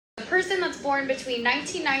person that's born between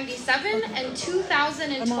 1997 and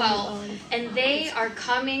 2012, and they are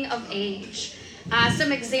coming of age.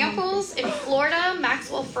 Some examples: in Florida,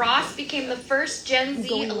 Maxwell Frost became the first Gen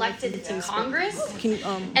Z elected to Congress.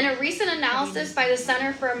 And a recent analysis by the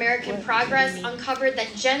Center for American Progress uncovered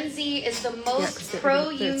that Gen Z is the most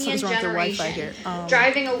pro-union generation,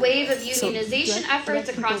 driving a wave of unionization efforts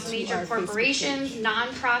across major corporations,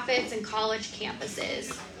 nonprofits, and college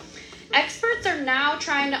campuses. Experts are now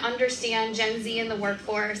trying to understand Gen Z in the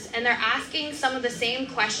workforce, and they're asking some of the same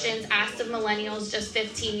questions asked of millennials just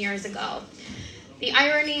 15 years ago. The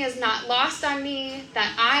irony is not lost on me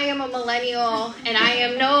that I am a millennial and I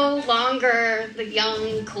am no longer the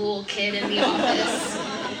young, cool kid in the office.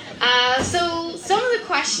 So some of the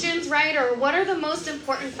questions, right, are what are the most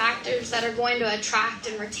important factors that are going to attract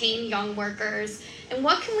and retain young workers? And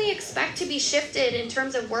what can we expect to be shifted in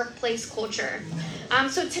terms of workplace culture?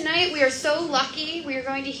 So tonight we are so lucky. We are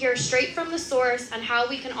going to hear straight from the source on how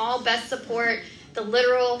we can all best support the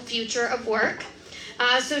literal future of work.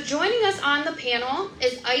 So joining us on the panel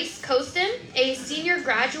is Ice Costin, a senior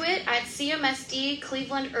graduate at CMSD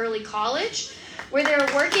Cleveland Early College, where they're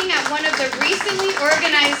working at one of the recently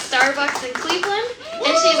organized Starbucks in Cleveland,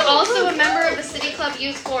 and she's also a member of the City Club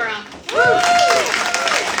Youth Forum.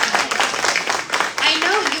 I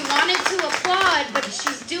know you wanted to applaud, but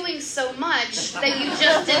she's doing so much that you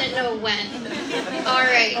just didn't know when. All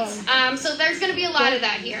right, so there's going to be a lot of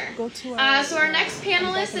that here. So our next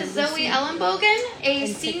panelist is Zoe Ellenbogen, a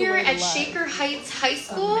senior at Shaker Heights High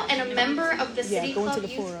School and a member of the City Club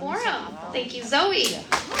Youth Forum. Thank you, Zoe.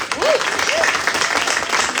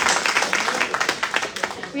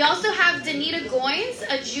 We also have Danita Goins,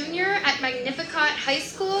 a junior at Magnificat High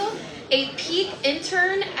School, a peak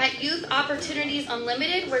intern at Youth Opportunities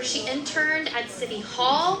Unlimited, where she interned at City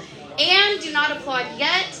Hall, and do not applaud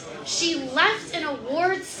yet, she left an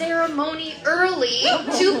award ceremony early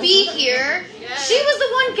to be here. She was the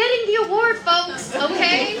one getting the award, folks,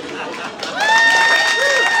 okay?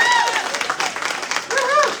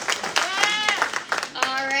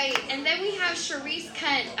 And then we have Sharice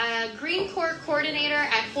Kent, a Green Corps coordinator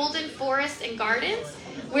at Holden Forest and Gardens,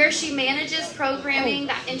 where she manages programming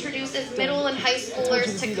that introduces middle and high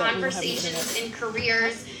schoolers to conversations in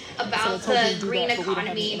careers about the green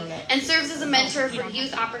economy and serves as a mentor for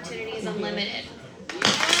Youth Opportunities Unlimited.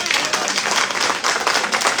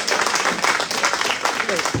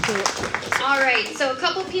 All right, so a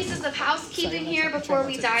couple pieces of housekeeping here before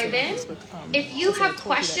we dive in. If you have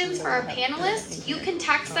questions for our panelists, you can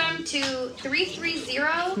text them to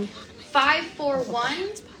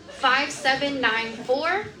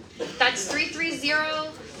 330-541-5794. That's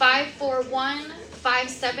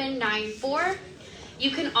 330-541-5794.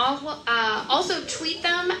 You can also tweet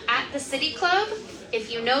them at the City Club. If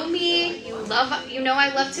you know me, you know I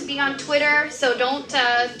love to be on Twitter, so don't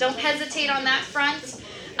hesitate on that front.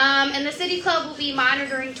 And the City Club will be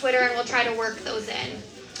monitoring Twitter, and we'll try to work those in.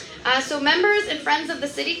 So members and friends of the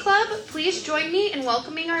City Club, please join me in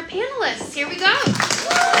welcoming our panelists. Here we go.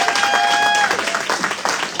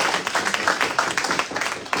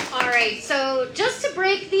 All right, so just to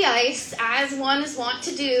break the ice, as one is wont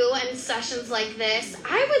to do in sessions like this,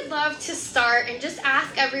 I would love to start and just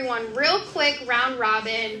ask everyone real quick, round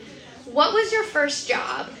robin, what was your first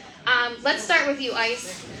job? Let's start with you,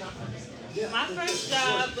 Ice. My first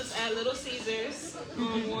job was at Little Caesars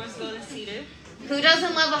on Warrensville and Cedar. Who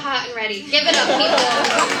doesn't love a hot and ready? Give it up, people.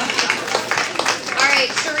 All right,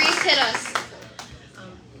 Sharice, hit us.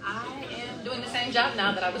 I am doing the same job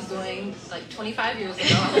now that I was doing like 25 years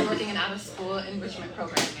ago. I was working in out-of-school enrichment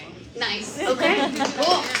programming. Nice. Okay,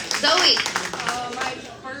 cool. Zoe. My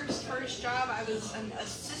first job, I was an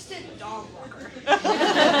assistant dog walker.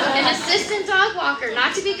 An assistant dog walker,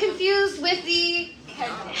 not to be confused with the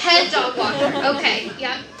head dog walker. Okay,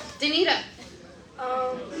 yeah. Danita.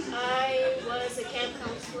 I was a camp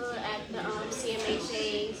counselor at the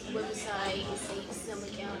CMHA Riverside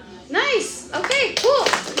Assembly County. Nice. Okay, cool.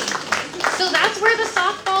 So that's where the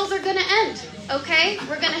softballs are going to end. Okay,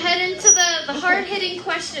 we're going to head into the hard-hitting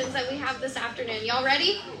questions that we have this afternoon. Y'all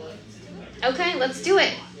ready? Okay, let's do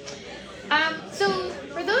it. So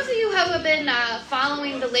for those of you who have been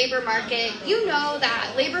following the labor market, you know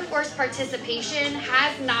that labor force participation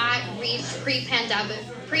has not reached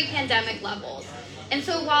pre-pandemic levels. And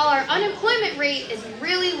so while our unemployment rate is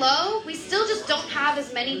really low, we still just don't have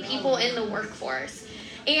as many people in the workforce.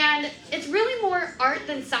 And it's really more art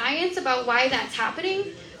than science about why that's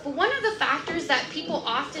happening. But one of the factors that people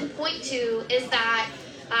often point to is that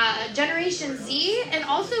Generation Z and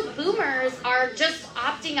also boomers are just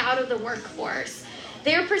opting out of the workforce.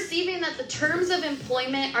 They're perceiving that the terms of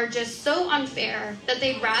employment are just so unfair that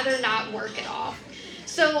they'd rather not work at all.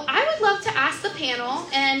 So I would love to ask the panel,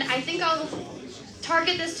 and I think I'll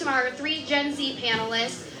target this to our 3 Gen Z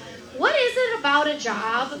panelists. What is it about a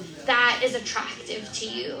job that is attractive to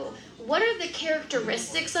you? What are the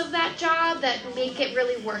characteristics of that job that make it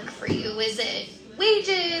really work for you? Is it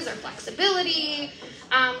wages or flexibility?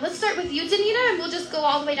 Let's start with you, Danita, and we'll just go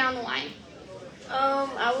all the way down the line.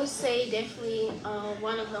 I would say definitely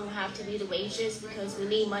one of them will have to be the wages because we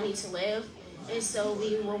need money to live, and so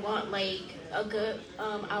we will want like a good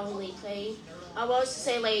hourly pay. I would also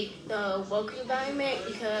say like the work environment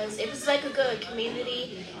because if it's like a good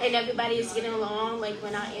community and everybody is getting along, like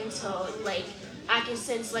when I entered, like I can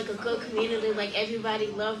sense like a good community, like everybody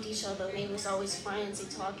loved each other, they was always friends and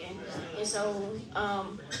talking, and so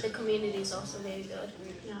the community is also very good.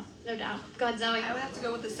 No doubt. Go ahead, Zoe. I would have to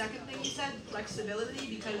go with the second thing you said,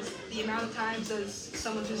 flexibility, because the amount of times as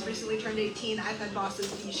someone who's recently turned 18, I've had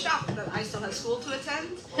bosses be shocked that I still have school to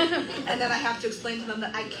attend, and then I have to explain to them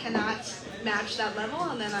that I cannot match that level,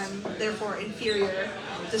 and then I'm therefore inferior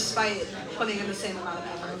despite putting in the same amount of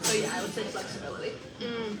effort. So yeah, I would say flexibility.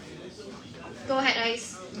 Go ahead,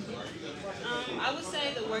 Ice. I would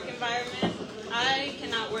say the work environment. I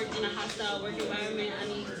cannot work in a hostile work environment. I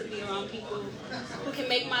need to be around people who can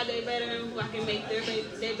make my day better and who I can make their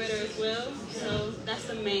day better as well. So that's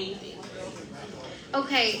the main thing.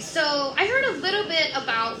 Okay, so I heard a little bit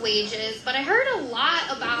about wages, but I heard a lot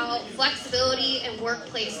about flexibility and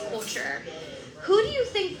workplace culture. Who do you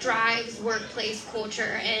think drives workplace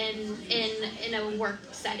culture in a work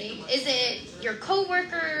setting? Is it your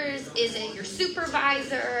coworkers? Is it your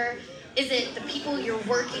supervisor? Is it the people you're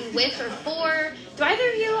working with or for? Do either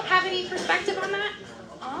of you have any perspective on that?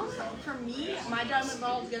 For me, my job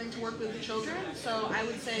involved getting to work with the children, so I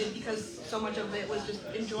would say because so much of it was just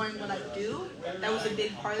enjoying what I do, that was a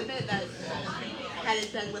big part of it, that had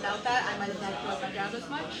it been without that, I might have not loved my job as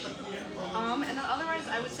much. And then otherwise,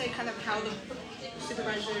 I would say kind of how the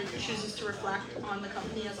supervisor chooses to reflect on the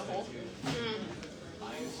company as a whole.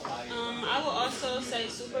 I will also say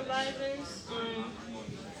supervisors.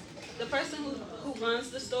 The person who runs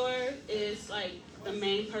the store is like the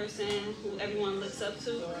main person who everyone looks up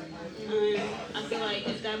to. I feel like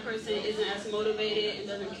if that person isn't as motivated and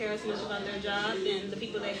doesn't care as much about their job, then the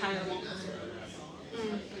people they hire won't.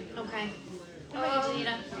 Okay. What about you,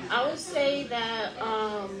 Janita? I would say that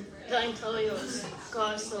the employers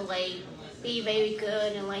got to like be very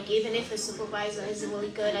good, and like even if a supervisor isn't really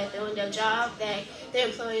good at doing their job, that the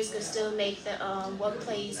employers could still make the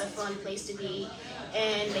workplace a fun place to be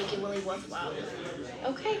and make it really worthwhile.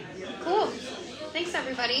 Okay, cool. Thanks,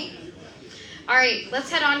 everybody. All right, let's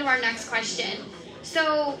head on to our next question.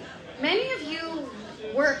 So many of you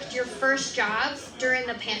worked your first jobs during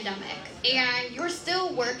the pandemic, and you're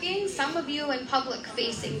still working, some of you in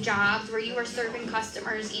public-facing jobs where you are serving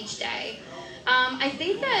customers each day. I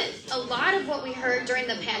think that a lot of what we heard during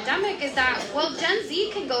the pandemic is that, well, Gen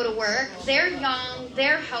Z can go to work, they're young,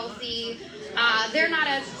 they're healthy, they're not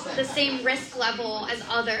at the same risk level as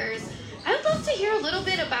others. I would love to hear a little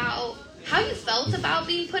bit about how you felt about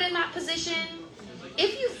being put in that position,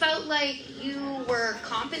 if you felt like you were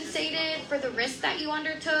compensated for the risk that you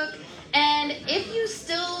undertook, and if you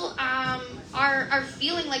still are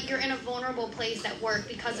feeling like you're in a vulnerable place at work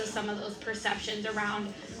because of some of those perceptions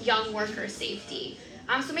around young worker safety.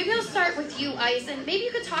 So maybe I'll start with you, Ice, and maybe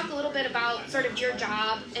you could talk a little bit about sort of your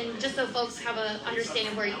job, and just so folks have an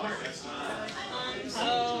understanding where you work.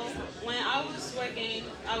 So when I was working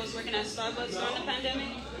at Starbucks during the pandemic.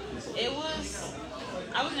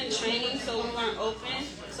 I was in training, so we weren't open,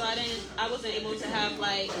 so I wasn't able to have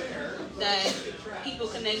like that people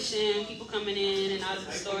connection, people coming in and out of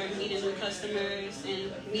the store and meeting new customers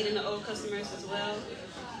and meeting the old customers as well.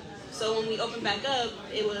 So when we opened back up,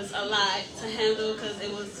 it was a lot to handle because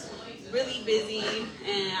it was really busy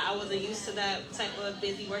and I wasn't used to that type of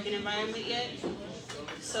busy working environment yet.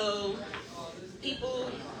 So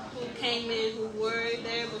people who came in who were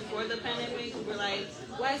there before the pandemic were like,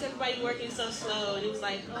 why is everybody working so slow? And it was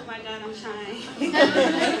like, oh my God, I'm trying.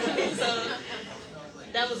 So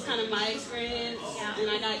that was kind of my experience, and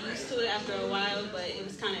I got used to it after a while, but it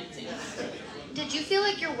was kind of intense. Did you feel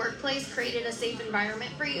like your workplace created a safe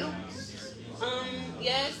environment for you?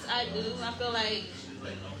 Yes, I do. I feel like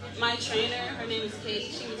my trainer, her name is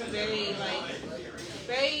Kate, she was very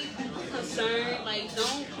concerned, like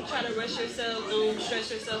don't try to rush yourself, don't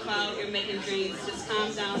stress yourself out, you're making dreams, just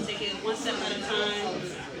calm down, take it one step at a time,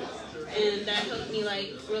 and that helped me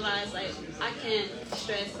like realize like I can't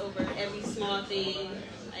stress over every small thing.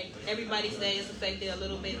 Like everybody's day is affected a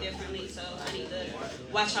little bit differently, so I need to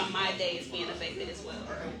watch how my day is being affected as well.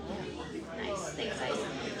 Nice, thanks, guys.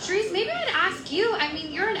 Sharice, maybe I'd ask you. I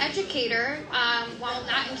mean, you're an educator. While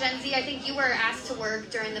not in Gen Z, I think you were asked to work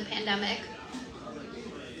during the pandemic.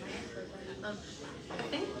 I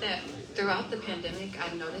think that throughout the pandemic,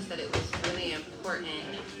 I noticed that it was really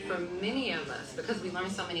important for many of us, because we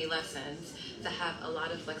learned so many lessons, to have a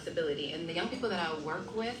lot of flexibility. And the young people that I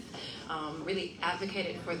work with really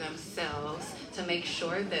advocated for themselves to make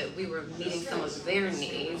sure that we were meeting some of their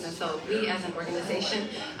needs. And so we as an organization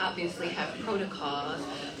obviously have protocols,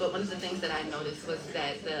 but one of the things that I noticed was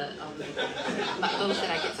that those that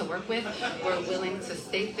I get to work with were willing to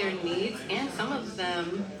state their needs, and some of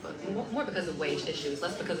them, more because of wage issues,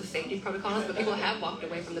 less because of safety protocols, but people have walked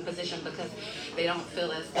away from the position because they don't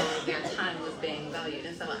feel as though their time was being valued.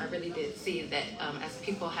 And so I really did see that as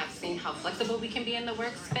people have seen how flexible we can be in the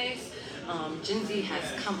workspace, Gen Z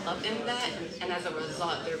has come up in that, and as a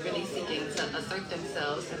result, they're really seeking to assert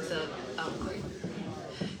themselves and to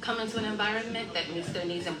come into an environment that meets their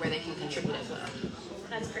needs and where they can contribute as well.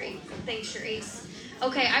 That's great. Thanks, Sharice.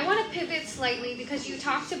 Okay, I want to pivot slightly because you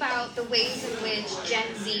talked about the ways in which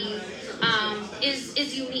Gen Z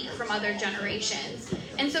is unique from other generations.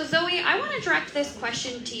 And so, Zoe, I want to direct this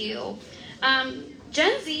question to you.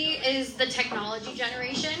 Gen Z is the technology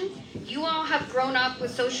generation. You all have grown up with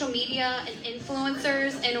social media and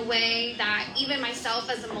influencers in a way that even myself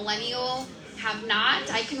as a millennial have not.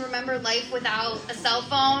 I can remember life without a cell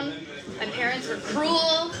phone. My parents were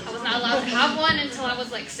cruel. I was not allowed to have one until I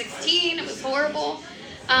was like 16. It was horrible.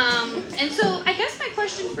 And so I guess my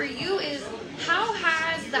question for you is, how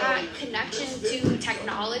has that connection to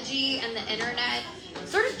technology and the internet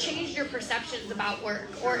sort of changed your perceptions about work,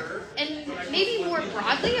 and maybe more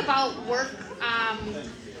broadly about work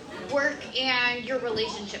and your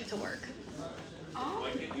relationship to work?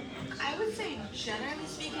 I would say, generally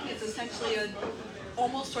speaking, it's essentially a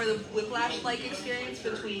almost sort of whiplash-like experience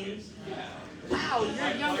between, wow,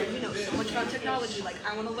 you're younger, you know so much about technology, like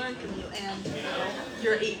I want to learn from you, and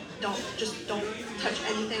you're 8, don't touch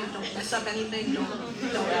anything, don't mess up anything, don't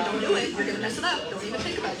do it, you're gonna mess it up, don't even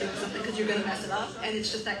think about doing something because you're gonna mess it up. And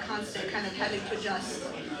it's just that constant kind of having to adjust,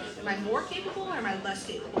 am I more capable or am I less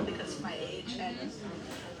capable because of my age? And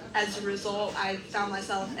as a result, I found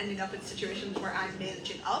myself ending up in situations where I'm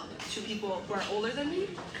managing up to people who are older than me.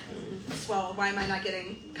 Well, why am I not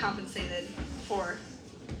getting compensated for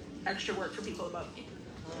extra work for people above me?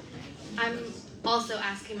 I'm also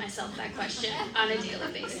asking myself that question on a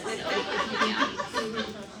daily basis. So, yeah.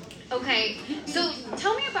 Okay, so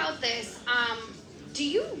tell me about this. Do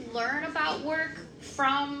you learn about work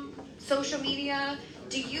from social media?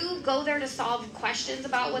 Do you go there to solve questions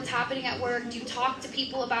about what's happening at work? Do you talk to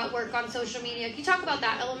people about work on social media? Can you talk about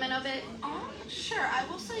that element of it? Sure. I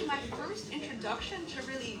will say my first introduction to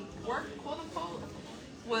really work, quote unquote,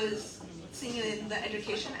 was seeing it in the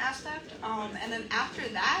education aspect. And then after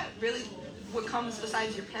that, really what comes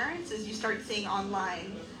besides your parents is you start seeing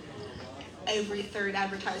online every third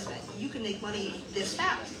advertisement. You can make money this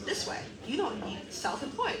fast, this way. You don't need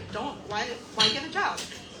self-employed. Why get a job?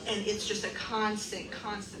 And it's just a constant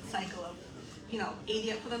cycle of,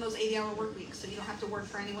 put on those 80-hour work weeks so you don't have to work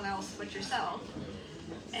for anyone else but yourself.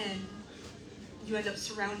 And you end up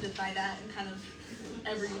surrounded by that, and kind of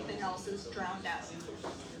everything else is drowned out.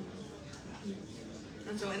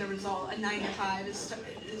 And so in a result, a 9-to-5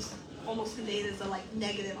 is almost conveyed as a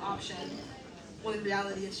negative option, when in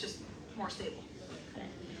reality it's just more stable.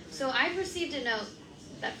 So I've received a note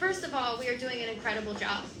that first of all, we are doing an incredible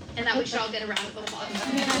job, and that we should all get a round of applause. The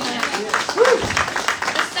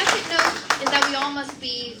second note is that we all must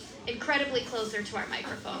be incredibly closer to our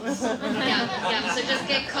microphones. Yeah, so just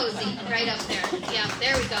get cozy right up there. Yeah,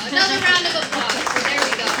 there we go. Another round of applause. So there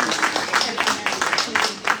we go.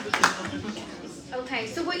 Okay,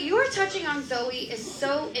 so what you were touching on, Zoe, is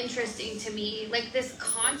so interesting to me. Like this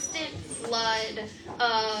constant flood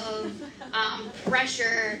of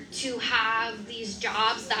pressure to have these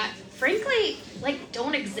jobs that, frankly,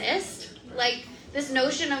 don't exist. Like this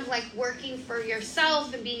notion of working for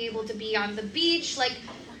yourself and being able to be on the beach.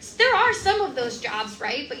 There are some of those jobs,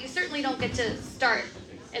 right? But you certainly don't get to start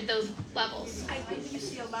at those levels. I think you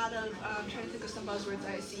see a lot of, I'm trying to think of some buzzwords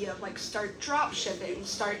I see of start drop shipping,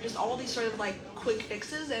 start just all these sort of quick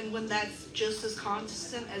fixes, and when that's just as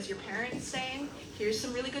constant as your parents saying, here's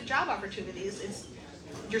some really good job opportunities,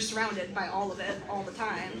 you're surrounded by all of it all the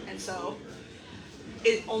time, and so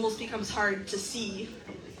it almost becomes hard to see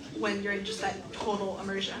when you're in just that total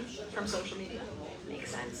immersion from social media.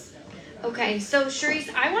 Makes sense. Okay, so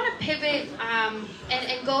Charisse, I want to pivot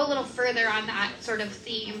and go a little further on that sort of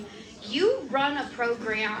theme. You run a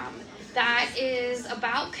program that is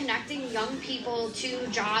about connecting young people to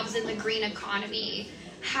jobs in the green economy.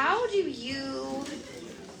 How do you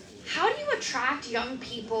attract young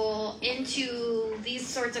people into these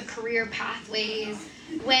sorts of career pathways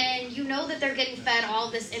when you know that they're getting fed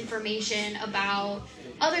all this information about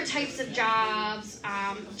other types of jobs,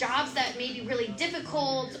 jobs that may be really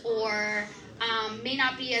difficult or may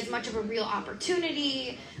not be as much of a real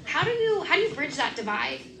opportunity? How do you bridge that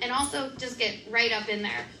divide and also just get right up in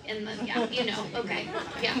there okay,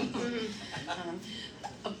 yeah. Mm-hmm.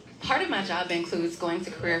 Part of my job includes going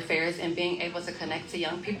to career fairs and being able to connect to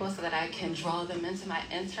young people so that I can draw them into my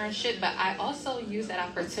internship, but I also use that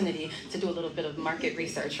opportunity to do a little bit of market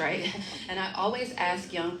research, right? And I always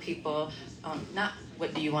ask young people, not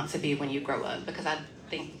what do you want to be when you grow up, because I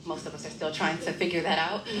think most of us are still trying to figure that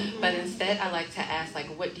out, but instead I like to ask, like,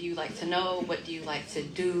 what do you like to know, what do you like to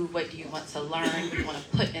do, what do you want to learn, what do you want to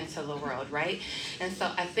put into the world, right? And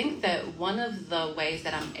so I think that one of the ways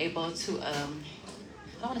that I'm able to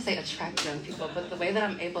I don't want to say attract young people, but the way that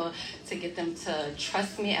I'm able to get them to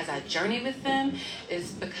trust me as I journey with them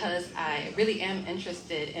is because I really am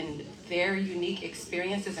interested in their unique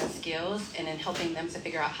experiences and skills and in helping them to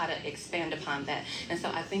figure out how to expand upon that. And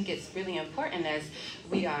so I think it's really important as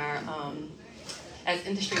we are, as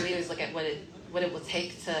industry leaders, look at what it will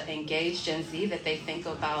take to engage Gen Z, that they think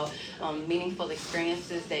about meaningful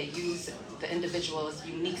experiences that use the individual's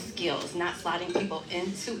unique skills, not sliding people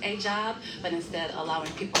into a job, but instead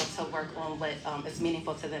allowing people to work on what is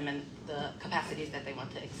meaningful to them and the capacities that they want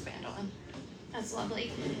to expand on. That's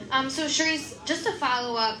lovely. So Charisse, just to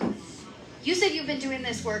follow up, you said you've been doing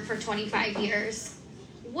this work for 25 years.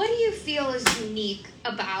 What do you feel is unique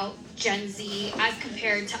about Gen Z as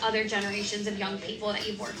compared to other generations of young people that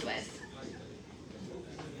you've worked with?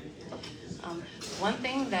 One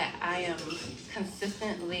thing that I am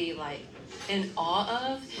consistently in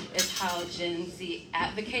awe of is how Gen Z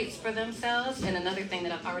advocates for themselves. And another thing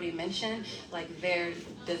that I've already mentioned, their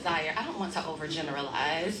desire. I don't want to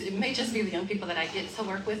overgeneralize. It may just be the young people that I get to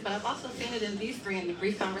work with, but I've also seen it in these three in the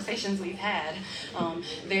brief conversations we've had.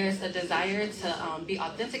 There's a desire to be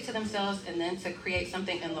authentic to themselves and then to create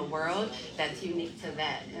something in the world that's unique to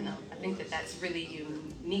that. And I think that that's really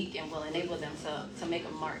unique and will enable them to make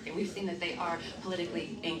a mark. And we've seen that they are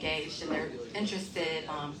politically engaged and they're interested,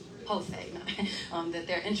 that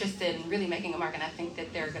they're interested in really making a mark, and I think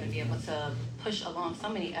that they're going to be able to push along so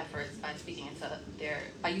many efforts by speaking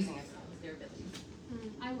by using their abilities.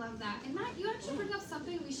 I love that. And Matt, you actually bring up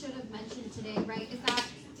something we should have mentioned today, right? Is that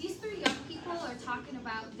these three young people are talking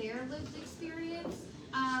about their lived experience,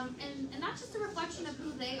 and that's just a reflection of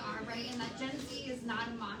who they are, right? And that Gen Z is not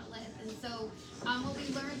a monolith. And so what we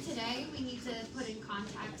learned today, we need to put in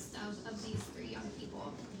context of these three young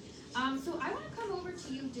people. So I want to come over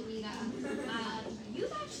to you, Danita.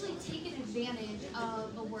 You've actually taken advantage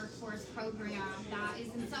of a workforce program that is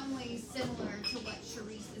in some ways similar to what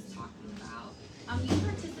Charisse is talking about. You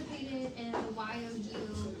participated in the YOU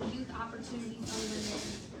Youth Opportunities Unlimited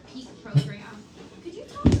PEAK program. Could you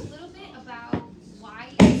talk a little bit about why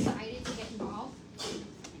you decided to get involved?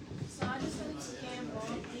 So I decided to get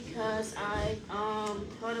involved because I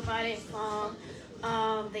heard about it from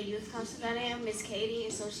the youth counselor that I am, Miss Katie,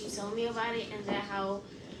 and so she told me about it and that how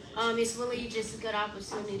it's really just a good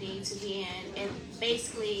opportunity to be in, and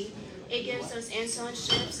basically it gives us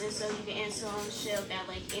internships, and so you can internship at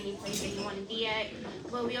any place that you want to be at.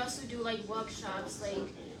 But we also do workshops,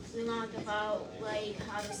 we learned about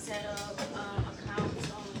how to set up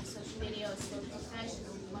accounts on social media or social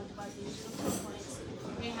professional. We learned about digital footprints.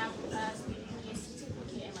 They have us get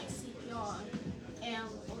certificate and CPR and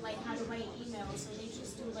how to write emails. So they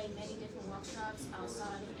just do many different workshops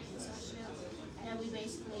outside of the internship, and we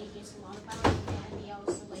basically get to learn about it. And we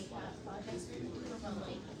also have projects that we do about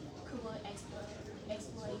career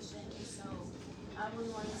exploration. And so I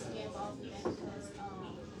really wanted to get involved with that because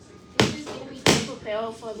it's just getting me better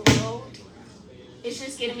prepared for the world. It's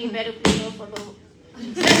just getting me better prepared for the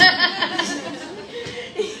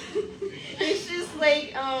it's just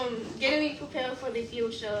getting me prepared for the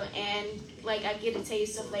future, and I get a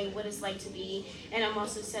taste of what it's like to be, and I'm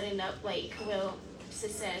also setting up career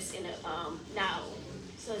success in now,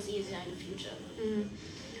 so it's easier in the future. Mm-hmm.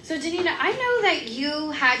 So Danita, I know that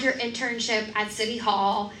you had your internship at City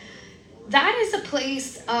Hall. That is a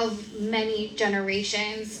place of many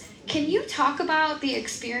generations. Can you talk about the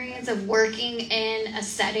experience of working in a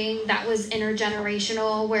setting that was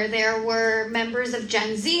intergenerational, where there were members of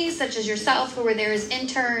Gen Z, such as yourself, who were there as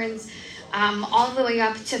interns, all the way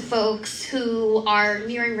up to folks who are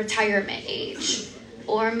nearing retirement age,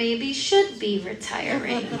 or maybe should be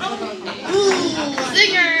retiring. Ooh,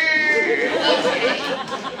 zinger! Okay,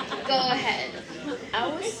 go ahead. I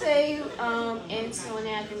would say entering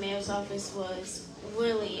at the mayor's office was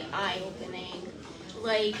really eye-opening.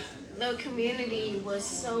 Like, the community was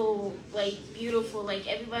so, like, beautiful. Like,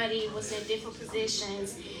 everybody was in different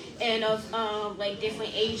positions and of, like,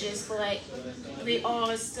 different ages, but, like, we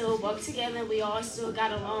all still worked together. We all still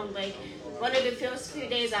got along. Like, one of the first few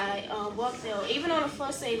days I walked there, even on the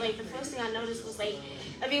first day, like, the first thing I noticed was, like,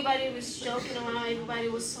 everybody was joking around, everybody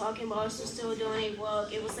was talking, boss was still doing their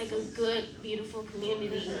work. It was, like, a good, beautiful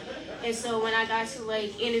community. And so when I got to,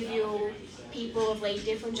 like, interview people of, like,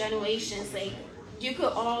 different generations, like, you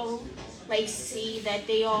could all, like, see that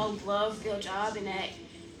they all loved their job and that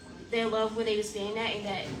they loved where they was being at and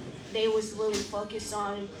that they was really focused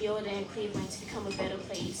on building Cleveland to become a better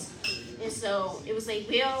place. And so it was like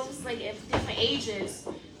we all was like at different ages,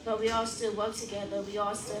 but we all still worked together. We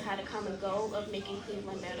all still had a common goal of making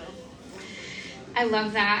Cleveland better. I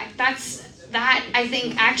love that. That I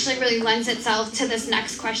think actually really lends itself to this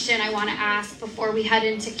next question I want to ask before we head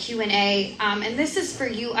into Q&A. And this is for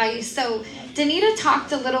you, Ice. So Danita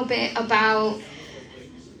talked a little bit about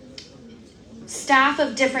staff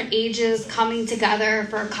of different ages coming together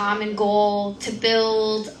for a common goal to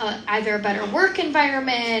build either a better work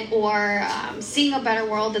environment or seeing a better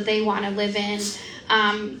world that they want to live in.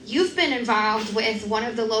 You've been involved with one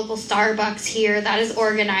of the local Starbucks here that is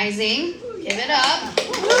organizing. Give it up.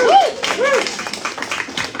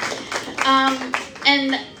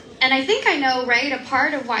 And I think I know, right? A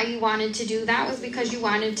part of why you wanted to do that was because you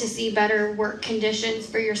wanted to see better work conditions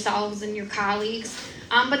for yourselves and your colleagues.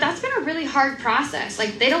 But that's been a really hard process.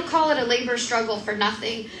 Like, they don't call it a labor struggle for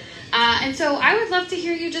nothing. And so I would love to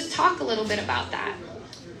hear you just talk a little bit about that.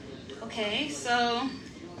 Okay, so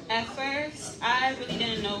at first, I really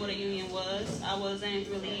didn't know what a union was. I wasn't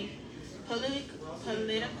really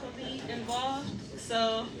politically involved.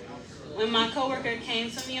 So when my coworker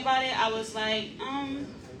came to me about it, I was like,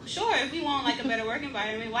 sure, if we want like a better work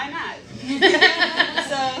environment, why not?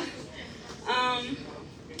 So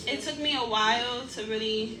it took me a while to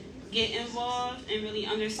really get involved and really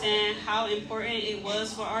understand how important it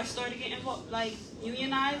was for our store to get involved, like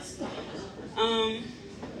unionized.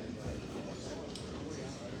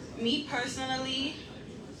 Me personally,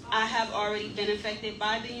 I have already been affected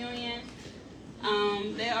by the union.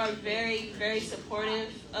 They are very, very supportive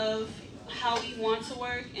of how we want to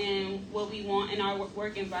work and what we want in our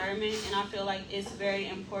work environment. And I feel like it's very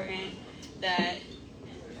important that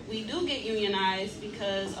we do get unionized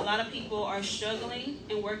because a lot of people are struggling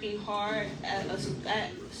and working hard at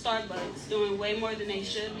Starbucks, doing way more than they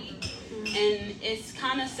should be. And it's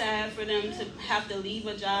kind of sad for them to have to leave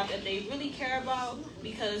a job that they really care about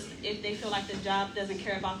because if they feel like the job doesn't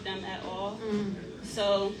care about them at all.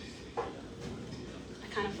 So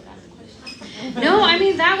I kind of forgot the question. No, I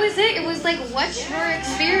mean, that was it. It was like, what's your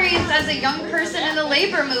experience as a young person in the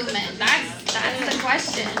labor movement? That's the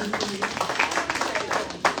question.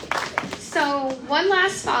 So one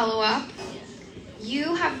last follow-up.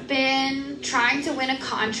 You have been trying to win a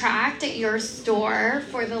contract at your store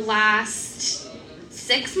for the last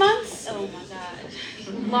 6 months? Oh my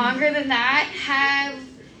God. Longer than that.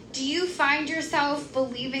 Do you find yourself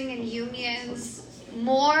believing in unions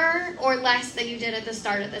more or less than you did at the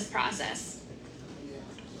start of this process?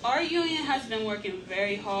 Our union has been working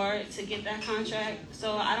very hard to get that contract,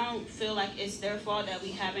 so I don't feel like it's their fault that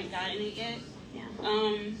we haven't gotten it yet. Yeah.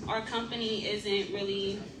 Our company isn't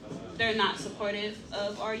really, they're not supportive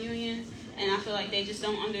of our union, and I feel like they just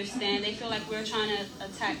don't understand. They feel like we're trying to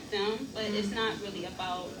attack them, but it's not really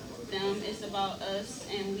about them, it's about us,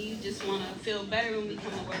 and we just want to feel better when we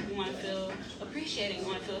come to work. We want to feel appreciated, we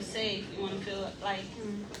want to feel safe, we want to feel like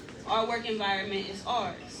our work environment is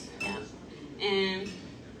ours. Yeah. And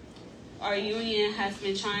our union has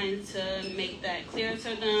been trying to make that clear to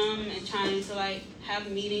them and trying to like have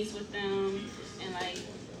meetings with them and like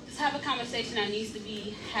just have a conversation that needs to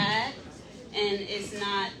be had, and it's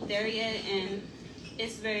not there yet, and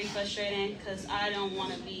it's very frustrating because I don't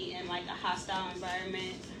want to be in like a hostile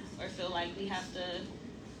environment or feel like we have to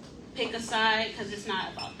pick a side because it's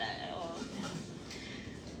not about that at all.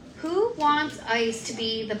 Who wants ICE to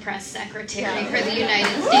be the press secretary for the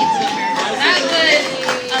United States of America?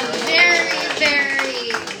 That was a very,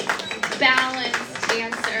 very balanced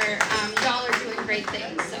answer. Y'all are doing great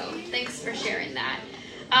things, so thanks for sharing that.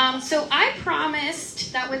 So I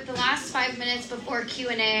promised that with the last 5 minutes before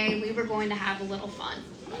Q&A, we were going to have a little fun.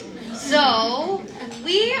 So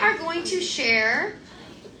we are going to share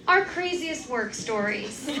our craziest work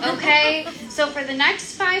stories, okay? So for the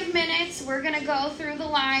next 5 minutes, we're gonna go through the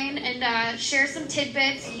line and share some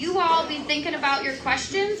tidbits. You all be thinking about your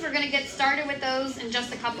questions. We're gonna get started with those in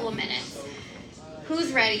just a couple of minutes.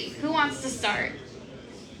 Who's ready? Who wants to start?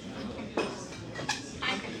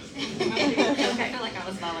 I feel like I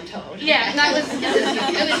was voluntold. Yeah, it was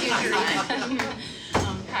you, Teresa.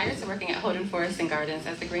 Prior to working at Holden Forest and Gardens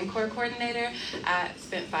as the Green Corps coordinator, I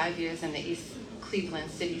spent 5 years in the East Cleveland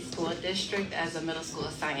City School District as a middle school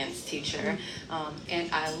science teacher, and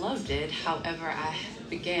I loved it. However, I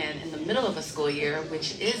began in the middle of a school year,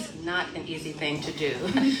 which is not an easy thing to do.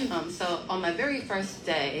 So on my very first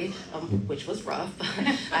day, which was rough,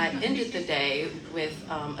 I ended the day with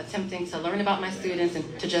attempting to learn about my students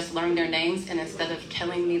and to just learn their names, and instead of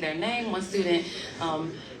telling me their name, one student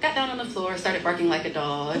got down on the floor, started barking like a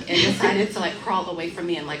dog, and decided to like crawl away from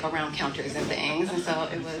me and like around counters and things. And so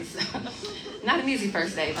it was not an easy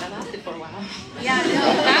first day, but I lasted for a while. Yeah, no,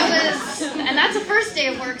 and that's a first day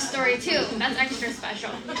of work story too. That's extra special.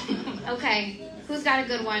 Okay, who's got a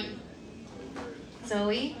good one?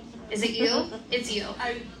 Zoe, is it you? It's you.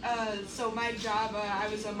 So my job, I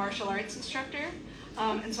was a martial arts instructor,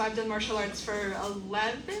 and so I've done martial arts for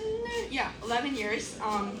 11 years.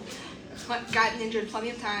 Gotten injured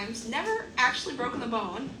plenty of times, never actually broken a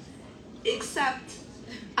bone, except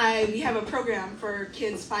we have a program for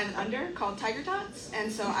kids 5 and under called Tiger Tots,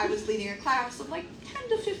 and so I was leading a class of like 10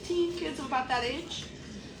 to 15 kids of about that age.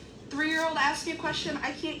 3-year-old asked me a question,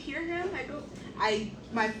 I can't hear him.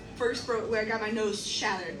 My first where I got my nose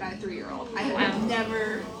shattered by a 3-year-old. I have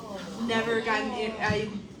never gotten it.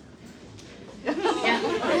 Yeah.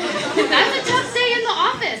 That's a tough day in the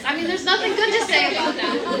office. I mean, there's nothing good to say about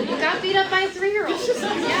that. You got beat up by a 3-year-old.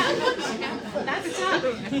 Yeah, that's tough.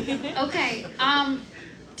 Okay,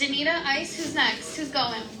 Danita, Ice, who's next? Who's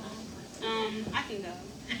going? I can go.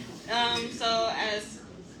 So as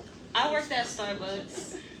I worked at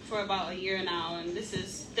Starbucks for about a year now, and this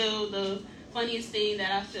is still the funniest thing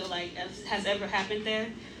that I feel like has ever happened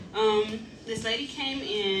there. This lady came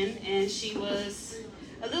in and she was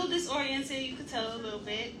a little disoriented, you could tell a little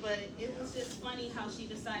bit, but it was just funny how she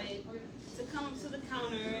decided to come up to the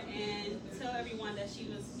counter and tell everyone that she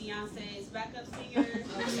was Beyonce's backup singer,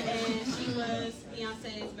 and she was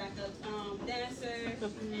Beyonce's backup dancer,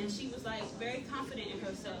 and she was like very confident in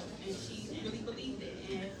herself, and she really believed it.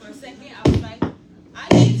 And for a second, I was like, I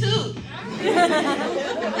did too.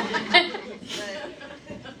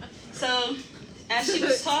 So as she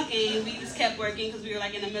was talking, we just kept working because we were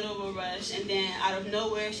like in the middle of a rush, and then out of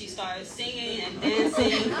nowhere she started singing and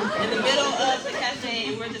dancing in the middle of the cafe,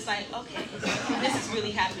 and we're just like, okay, this is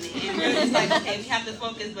really happening, and we're just like, okay, we have to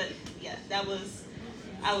focus. But yeah,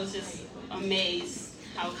 I was just amazed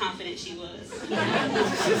how confident she was.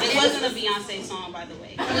 It wasn't a Beyonce song, by the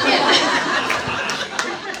way.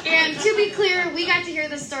 And to be clear, we got to hear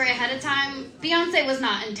this story ahead of time. Beyonce was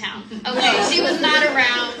not in town. Okay, she was not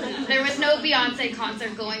around. There was no Beyonce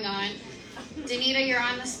concert going on. Danita, you're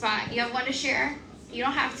on the spot. You have one to share? You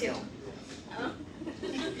don't have to.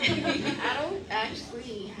 I don't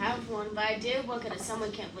actually have one, but I did work at a summer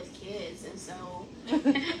camp with kids, and so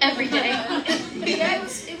Every day. yeah, it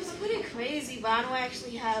was pretty crazy, but I don't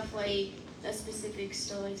actually have like a specific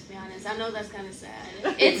story, to be honest. I know that's kind of sad.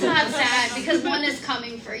 It's not sad because one is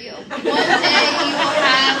coming for you. One day you will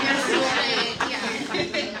have your story.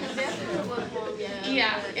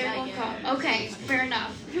 Yeah, it will come. Okay, fair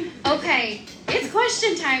enough. Okay, it's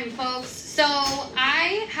question time, folks. So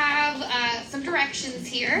I have some directions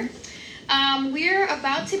here. We're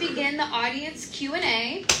about to begin the audience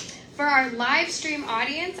Q&A. For our live stream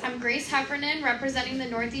audience, I'm Grace Heffernan, representing the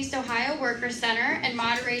Northeast Ohio Worker Center and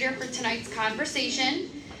moderator for tonight's conversation.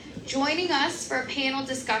 Joining us for a panel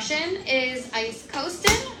discussion is Ice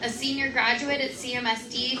Costin, a senior graduate at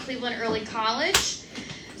CMSD Cleveland Early College.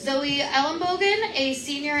 Zoe Ellenbogen, a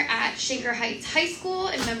senior at Shaker Heights High School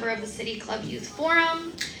and member of the City Club Youth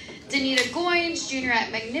Forum. Danita Goins, junior at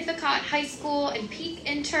Magnificat High School and peak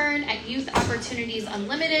intern at Youth Opportunities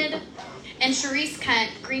Unlimited. And Charisse Kent,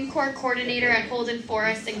 Green Corps coordinator at Holden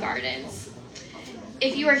Forest and Gardens.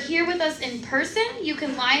 If you are here with us in person, you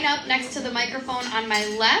can line up next to the microphone on my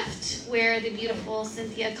left, where the beautiful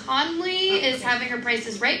Cynthia Conley is having her Price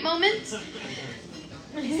is Right moment.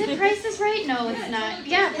 Is it Price is Right? No, it's not.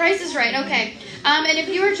 Yeah, Price is Right. Okay. And if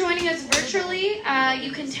you are joining us virtually,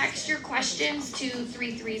 you can text your questions to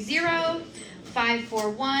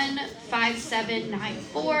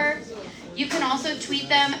 330-541-5794. You can also tweet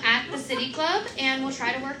them at the City Club, and we'll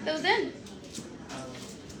try to work those in.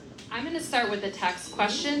 I'm going to start with the text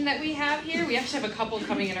question that we have here. We actually have a couple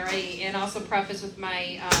coming in already, and also preface with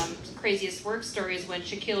my craziest work stories when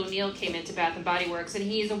Shaquille O'Neal came into Bath and Body Works, and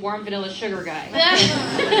he's a warm vanilla sugar guy.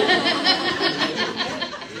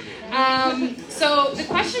 So the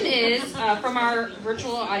question is, from our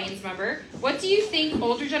virtual audience member, what do you think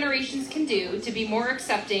older generations can do to be more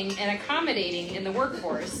accepting and accommodating in the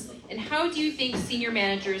workforce? And how do you think senior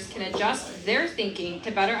managers can adjust their thinking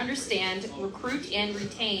to better understand, recruit, and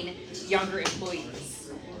retain younger employees?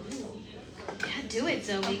 Yeah, do it,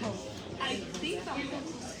 Zoe. I think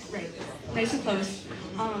right, nice and close.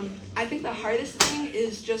 I think the hardest thing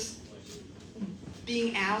is just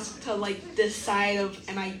being asked to like decide of,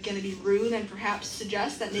 am I going to be rude and perhaps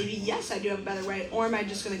suggest that maybe yes I do have a better way, or am I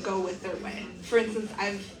just going to go with their way? For instance,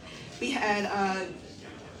 we had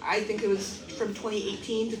I think it was from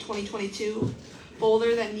 2018 to 2022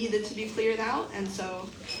 folder that needed to be cleared out, and so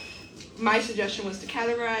my suggestion was to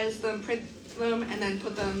categorize them, print them, and then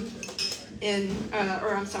put them in,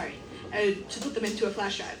 to put them into a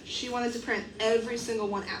flash drive. She wanted to print every single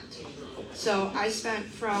one out. So I spent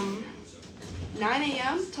from 9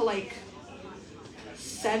 a.m. to like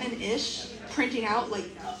 7-ish printing out like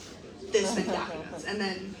this many documents. And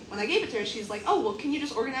then when I gave it to her, she's like, oh, well, can you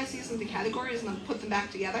just organize these into categories and then put them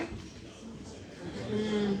back together?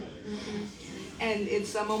 Mm-hmm. And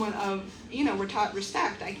it's a moment of, we're taught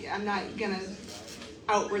respect. I'm not going to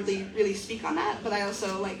outwardly really speak on that, but I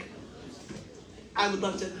also, I would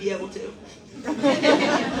love to be able to.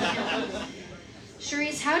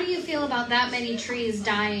 Charisse, how do you feel about that many trees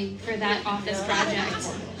dying for that office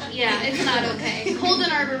project? Yeah, it's not okay.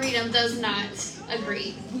 Holden Arboretum does not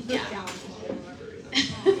agree. Yeah.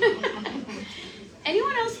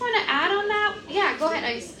 Anyone else want to add on that? Yeah, go ahead,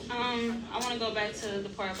 Ice. I want to go back to the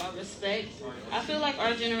part about respect. I feel like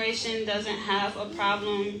our generation doesn't have a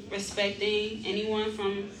problem respecting anyone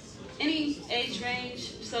from any age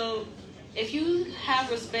range. So if you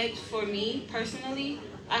have respect for me personally,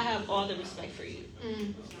 I have all the respect for you.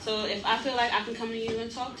 Mm. So if I feel like I can come to you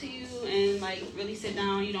and talk to you and really sit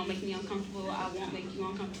down, you don't make me uncomfortable, I won't make you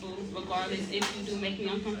uncomfortable regardless if you do make me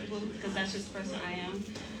uncomfortable, because that's just the person I am.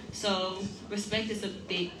 So respect is a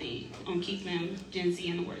big thing on keeping Gen Z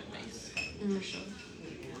in the workplace. For sure.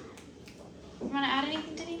 You want to add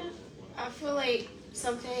anything, Danita? I feel like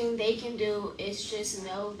something they can do is just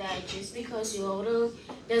know that just because you're older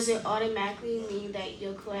doesn't automatically mean that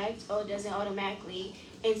you're correct, or doesn't automatically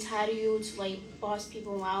entitle you to boss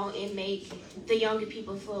people around and make the younger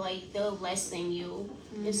people feel like they're less than you.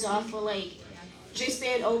 Mm-hmm. And so I feel like just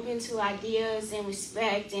being open to ideas and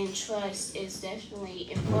respect and trust is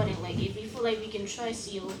definitely important. If we feel like we can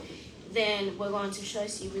trust you, then we're going to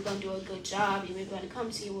trust you. We're going to do a good job, and we're going to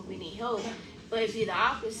come to you when we need help. But if you're the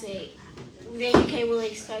opposite, then you can't really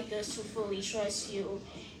expect us to fully trust you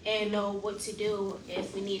and know what to do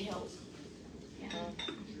if we need help. Yeah,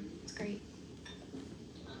 it's great.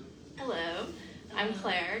 Hello, I'm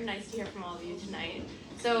Claire. Nice to hear from all of you tonight.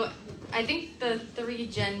 So I think the 3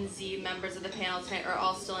 Gen Z members of the panel tonight are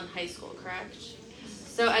all still in high school, correct?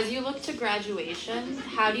 So as you look to graduation,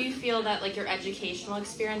 how do you feel that your educational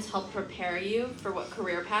experience helped prepare you for what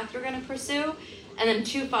career path you're going to pursue? And then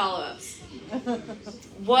 2 follow-ups.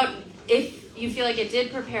 What, if you feel like it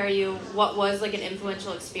did prepare you, what was an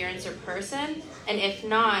influential experience or person? And if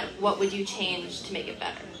not, what would you change to make it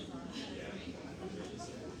better?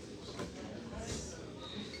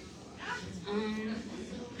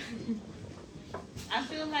 I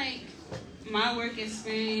feel like my work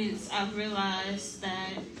experience, I've realized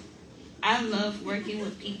that I love working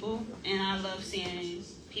with people and I love seeing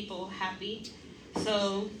people happy.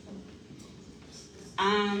 So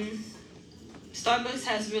Starbucks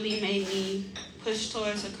has really made me push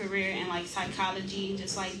towards a career in psychology,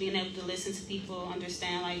 just being able to listen to people,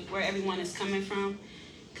 understand where everyone is coming from,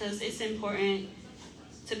 because it's important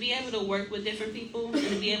to be able to work with different people and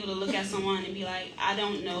to be able to look at someone and be like, I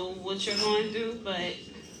don't know what you're going through, but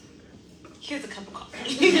here's a cup of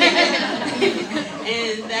coffee.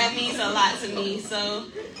 And that means a lot to me. So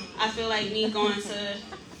I feel like me going to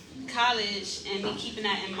college and me keeping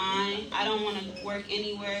that in mind, I don't want to work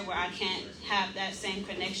anywhere where I can't have that same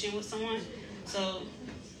connection with someone. So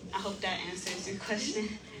I hope that answers your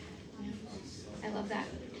question. I love that.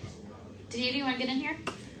 Do you want to get in here?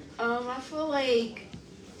 I feel like,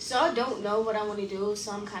 so I don't know what I want to do,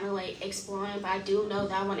 so I'm kind of exploring, but I do know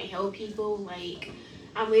that I want to help people.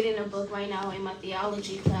 I'm reading a book right now in my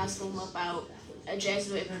theology classroom about a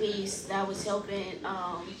Jesuit priest that was helping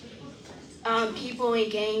people in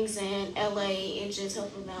gangs in LA and just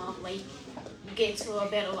helping them get to a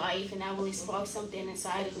better life, and that really sparked something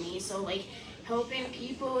inside of me. So helping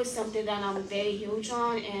people is something that I'm very huge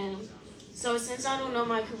on, and so since I don't know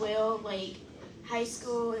my career, like high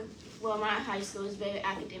school, well, my high school is very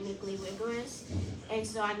academically rigorous, and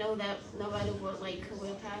so I know that no matter what like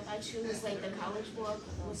career path I choose, like the college work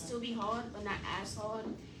will still be hard, but not as hard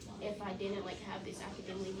if I didn't like have this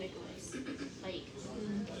academically rigorous like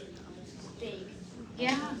thing.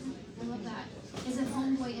 Yeah, I love that. Is it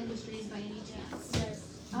Homeboy Industries by any chance? Yes.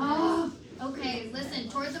 Oh, okay. Listen,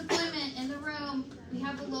 towards employment in the room, we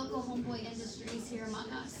have a local Homeboy Industries here among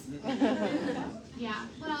us. Yeah,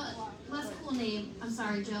 well, less cool name. I'm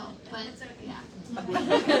sorry, Jill, but yeah.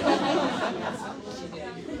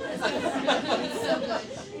 It's so good.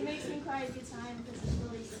 It makes me cry every time because it's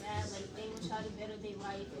really sad. Like they will try to better their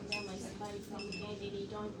life, and then like somebody from the gang they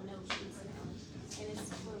don't even know she's now, and it's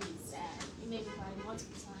really sad. It made me cry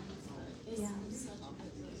multiple times, but it's such a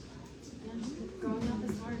good thing. Growing up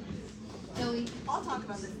is hard. Zoe? I'll talk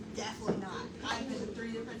about this. Definitely not. I've been to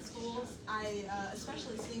 3 different schools.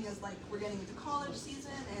 Especially seeing as like we're getting into college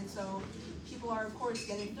season, and so people are of course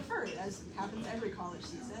getting deferred, as happens every college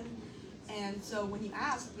season. And so when you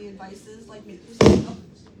ask, the advice is like make yourself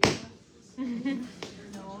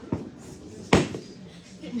known.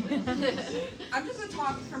 I'm just gonna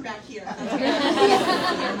talk from back here. I'm not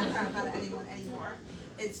gonna crap out of anyone anymore.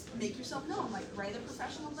 It's make yourself known, like write a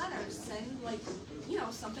professional letter, send like,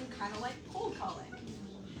 something kind of like cold calling.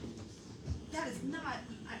 That is not,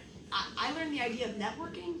 I learned the idea of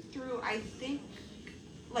networking through, I think,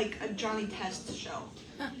 like a Johnny Test show.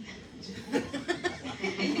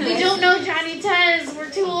 We don't know Johnny Tez. We're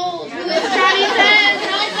too old. Who is Johnny Tez?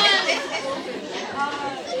 Help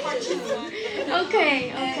us. Okay.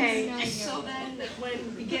 And so then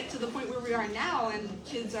when we get to the point where we are now and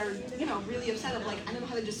kids are, really upset of like, I don't know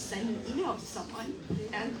how to just send an email to someone.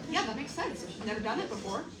 And yeah, that makes sense. If you've never done it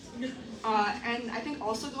before. And I think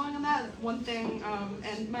also going on that, one thing,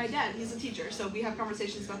 and my dad, he's a teacher, so we have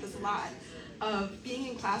conversations about this a lot, of being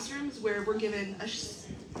in classrooms where we're given a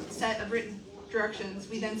set of written directions,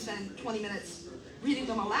 we then spend 20 minutes reading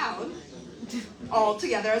them aloud, all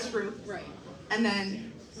together as a group. Right. And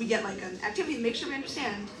then we get like an activity to make sure we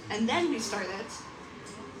understand, and then we start it.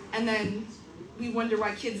 And then we wonder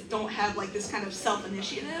why kids don't have like this kind of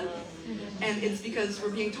self-initiative. And it's because we're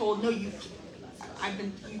being told, no, you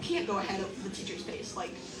can't go ahead of the teacher's pace.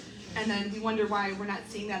 And then we wonder why we're not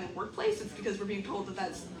seeing that in workplace. It's because we're being told that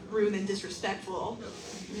that's rude and disrespectful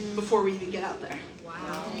before we even get out there.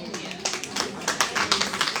 Wow.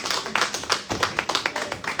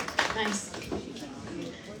 Nice.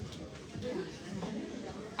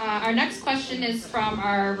 Our next question is from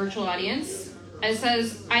our virtual audience. It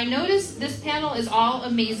says, I noticed this panel is all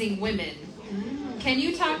amazing women. Can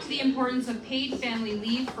you talk to the importance of paid family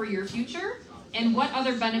leave for your future? And what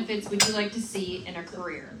other benefits would you like to see in a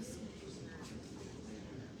career?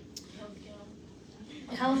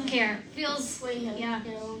 Healthcare feels, yeah.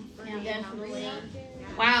 Definitely.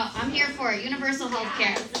 Wow, I'm here for it. Universal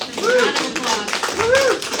healthcare. Round of applause.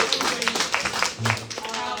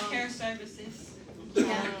 Child care services.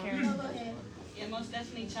 Yeah, most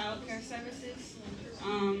definitely child care services.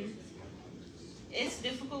 It's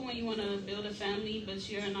difficult when you want to build a family, but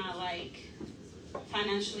you're not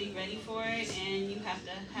financially ready for it, and you have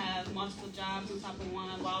to have multiple jobs on top of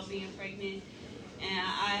one while being pregnant. And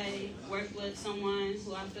I work with someone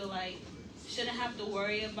who I feel like shouldn't have to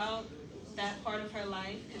worry about that part of her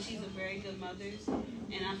life because she's a very good mother.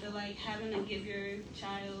 And I feel like having to give your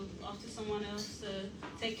child off to someone else to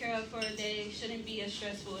take care of for a day shouldn't be as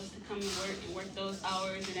stressful as to come and work those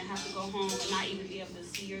hours and then have to go home and not even be able to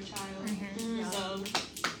see your child. So,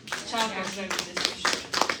 child care services for sure.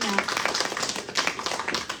 Yeah.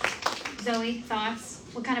 Zoe, thoughts?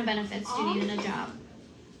 What kind of benefits do you need in a job?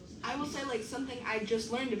 I will say something I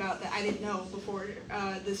just learned about that I didn't know before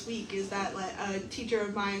this week is that a teacher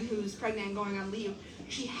of mine who's pregnant and going on leave,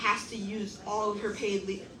 she has to use all of her paid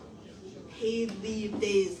leave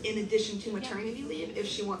days in addition to maternity leave if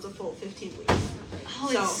she wants a full 15 weeks.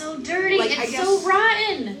 Oh, it's so dirty. It's so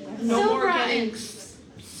rotten. No so more rotten. getting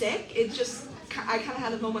sick. It just, I kind of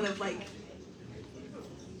had a moment of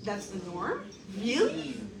that's the norm?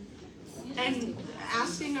 Really? And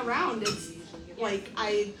asking around, it's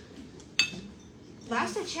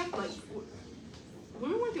last I checked,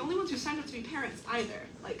 women weren't the only ones who signed up to be parents either.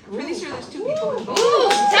 I'm pretty sure there's 2 people involved. Ooh,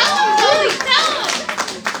 tell them, Zoe, tell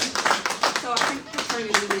them! So I think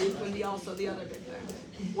paternity leave would be also the other big thing.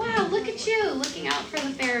 Wow, look at you, looking out for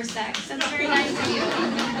the fairer sex. That's very nice of you.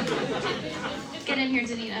 Get in here,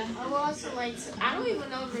 Danita. I would also like to, I don't even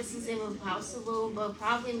know if this is even possible, but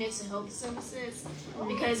probably mental health services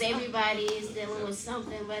because everybody is dealing with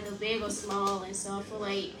something, whether big or small, and so I feel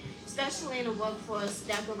like especially in the workforce,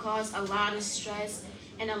 that could cause a lot of stress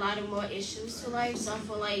and a lot of more issues to life. So I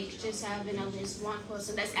feel like just having at least one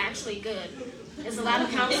person that's actually good. There's a lot of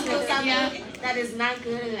counselors out there that is not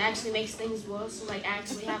good and it actually makes things worse. So like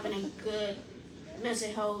actually having a good mental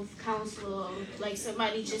health counselor, like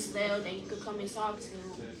somebody just there that you could come and talk to,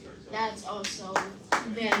 that's also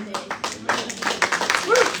very big.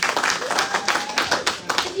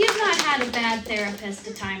 If you've not had a bad therapist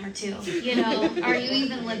a time or two, you know, are you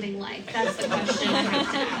even living life? That's the question I have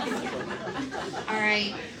to ask. All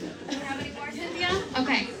right. Do you have any more, Cynthia?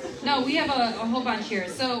 Okay. No, we have a whole bunch here.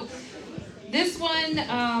 So this one,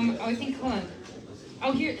 I think, hold on.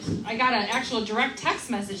 Oh, here, I got an actual direct text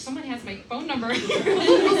message. Someone has my phone number. Well,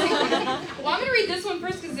 I'm going to read this one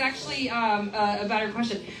first because it's actually a better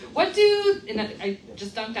question. And I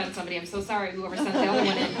just dunked on somebody. I'm so sorry, whoever sent the other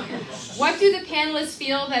one in. What do the panelists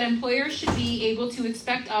feel that employers should be able to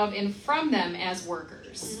expect of and from them as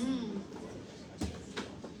workers?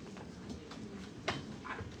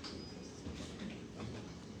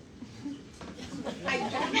 I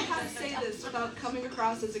don't know how to say this without coming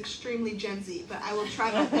across as extremely Gen Z, but I will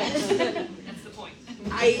try my best. That's the point.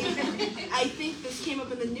 I think this came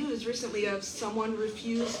up in the news recently of someone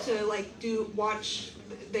refused to watch.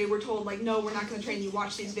 They were told no, we're not going to train you.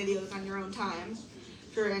 Watch these videos on your own time.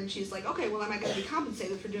 And she's like, okay, well, am I going to be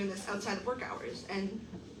compensated for doing this outside of work hours? And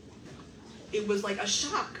it was a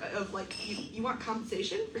shock of you want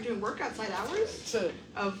compensation for doing work outside hours?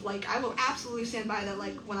 Of I will absolutely stand by that.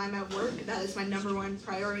 When I'm at work, that is my number one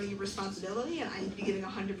priority responsibility, and I need to be giving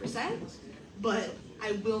 100%. But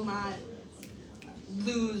I will not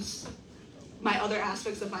lose my other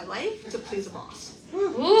aspects of my life to please a boss. Woo!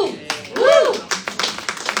 Woo! Woo!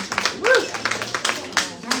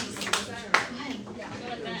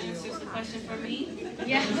 That answers the question for me.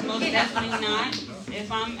 Yeah. Most definitely not. If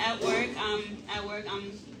I'm at work,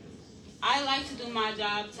 I like to do my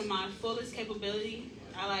job to my fullest capability.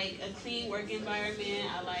 I like a clean work environment.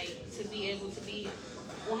 I like to be able to be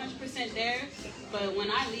 100% there. But when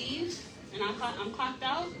I leave and I'm clocked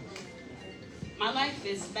out, my life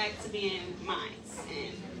is back to being mine.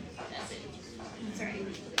 And that's it. That's right.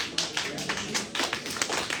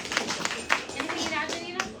 Anything you'd add,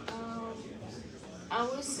 Janina? I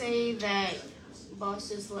would say that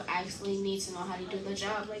bosses will actually need to know how to do the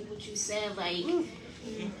job, like what you said,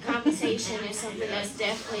 compensation is something that's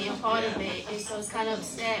definitely a part of it. And so it's kind of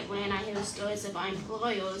upset when I hear stories about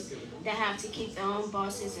employers that have to keep their own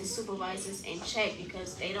bosses and supervisors in check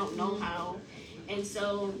because they don't know how. And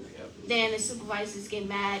so then the supervisors get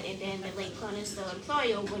mad and then they punish the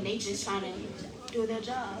employer when they just trying to do their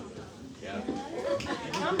job. Oh,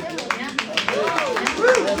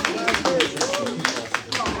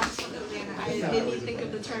 absolutely. And it made me think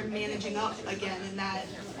of the term managing up again, and that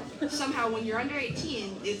somehow when you're under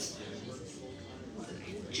 18, it's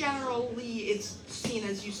seen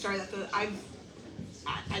as you start at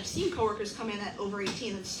I've seen coworkers come in at over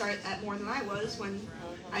 18 and start at more than I was when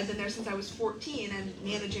I've been there since I was 14 and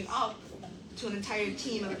managing up to an entire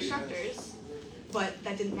team of instructors, but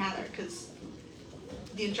that didn't matter because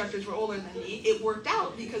the instructors were older than me. It worked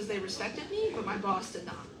out because they respected me, but my boss did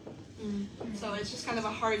not. So it's just kind of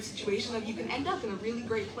a hard situation of you can end up in a really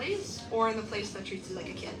great place or in the place that treats you like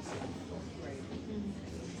a kid.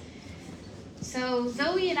 So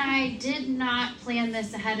Zoe and I did not plan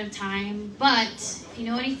this ahead of time, but if you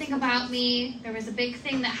know anything about me, there was a big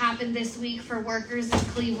thing that happened this week for workers in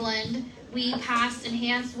Cleveland. We passed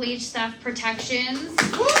enhanced wage theft protections.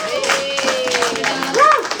 So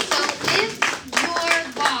if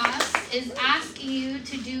your boss is asking you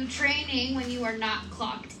to do training when you are not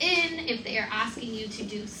clocked in, if they are asking you to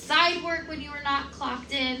do side work when you are not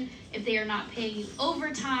clocked in, if they are not paying you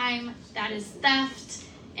overtime, that is theft,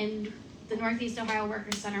 and the Northeast Ohio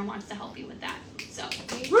Workers Center wants to help you with that. So,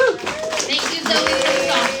 thank you, Zoe, for the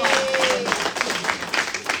softball.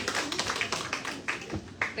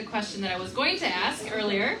 The question that I was going to ask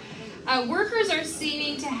earlier. Workers are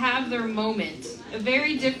seeming to have their moment. A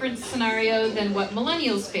very different scenario than what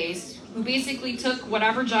millennials faced, who basically took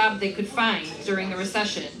whatever job they could find during the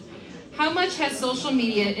recession. How much has social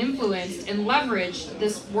media influenced and leveraged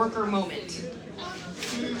this worker moment?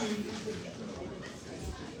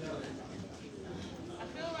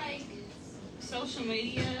 Social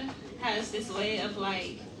media has this way of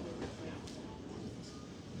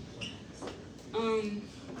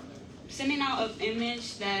sending out an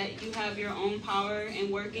image that you have your own power in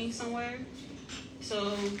working somewhere.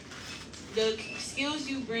 So the skills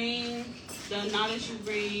you bring, the knowledge you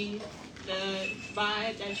bring, the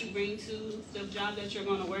vibe that you bring to the job that you're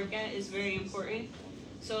going to work at is very important.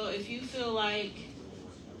 So if you feel like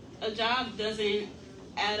a job doesn't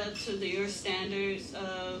add up to your standards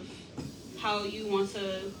of how you want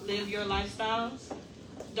to live your lifestyle,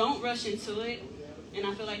 don't rush into it. And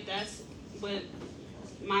I feel like that's what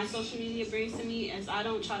my social media brings to me, is I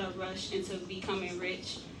don't try to rush into becoming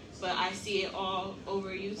rich, but I see it all over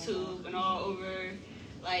YouTube and all over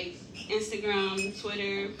like Instagram,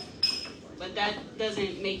 Twitter. But that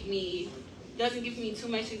doesn't give me too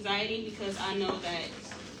much anxiety, because I know that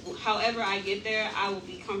however I get there, I will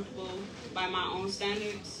be comfortable by my own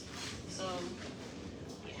standards. So,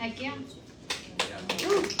 Heck yeah.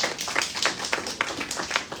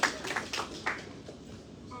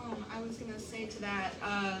 I was gonna say to that,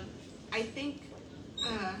 I think,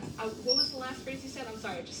 what was the last phrase you said? I'm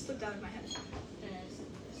sorry, it just slipped out of my head.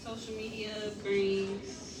 social media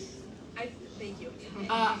brings. Thank you.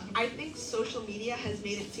 I think social media has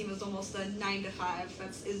made it seem as almost a 9 to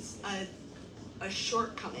 5. Is a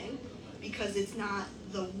shortcoming, because it's not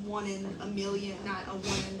the 1 in a million, not a 1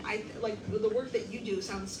 in. Like the work that you do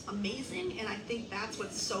sounds amazing, and I think that's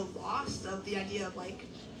what's so lost of the idea of like,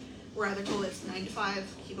 we're either told it's 9 to 5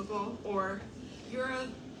 cubicle, or you're a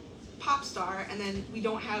pop star, and then we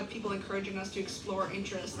don't have people encouraging us to explore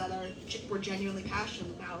interests that we're genuinely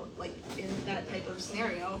passionate about, like in that type of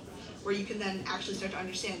scenario, where you can then actually start to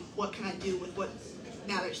understand what can I do with what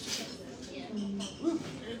matters to me.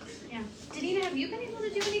 Yeah. Danita, have you been able to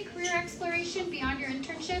do any career exploration beyond your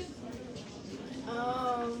internship?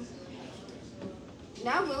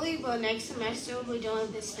 Not really, but next semester we're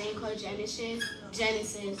doing this thing called Genesis,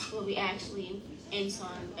 where we actually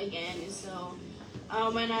intern again. And so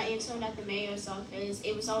when I interned at the mayor's office,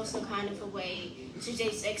 it was also kind of a way to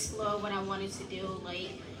just explore what I wanted to do.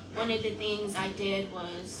 Like, one of the things I did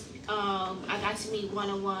was I got to meet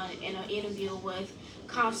one-on-one in an interview with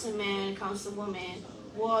councilman, councilwoman,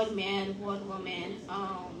 wardman, wardwoman,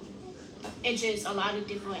 and just a lot of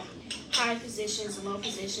different high positions and low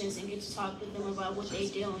positions, and get to talk with them about what they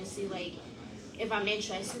do and see like if I'm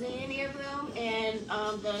interested in any of them. And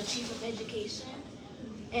the chief of education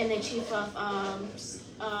and the chief of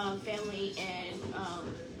family and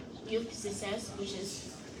youth success, which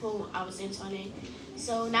is who I was interning.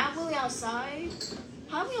 So not really outside,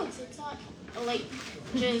 probably on TikTok, or like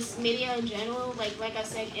just media in general. Like I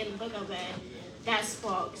said in the book I read, that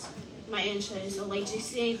sparked my interest, or like just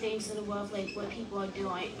seeing things in the world, like what people are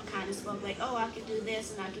doing, kind of sparked like, oh, I could do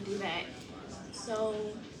this and I could do that. So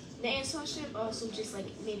the internship, also just like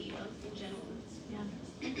media in general. Yeah.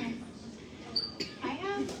 Okay. I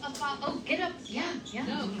have get up. Yeah.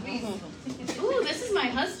 No, please. Ooh, this is my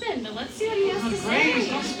husband. Let's see what he has to say. Grace,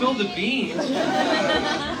 don't spill the beans.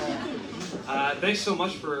 Thanks so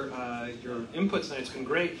much for your input tonight. It's been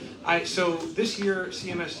great. So this year,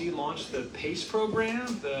 CMSD launched the PACE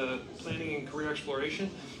program, the Planning and Career Exploration.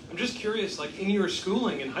 I'm just curious, like in your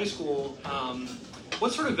schooling in high school,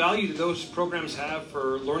 what sort of value do those programs have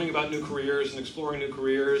for learning about new careers and exploring new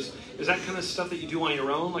careers? Is that kind of stuff that you do on your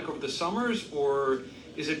own, like over the summers, or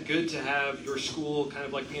is it good to have your school kind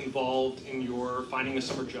of like be involved in your finding a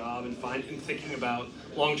summer job and thinking about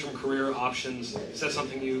long-term career options? Is that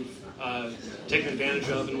something you've taken advantage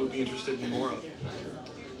of and would be interested in more of?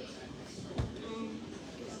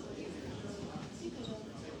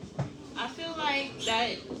 I feel like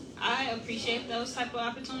that I appreciate those type of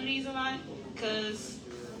opportunities a lot, because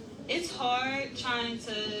it's hard trying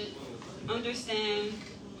to understand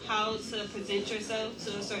how to present yourself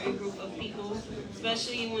to a certain group of people,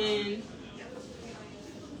 especially when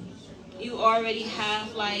you already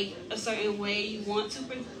have like a certain way you want to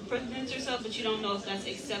present yourself, but you don't know if that's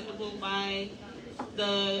acceptable by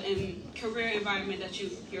the career environment that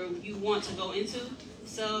you want to go into.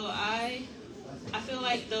 So I feel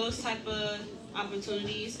like those type of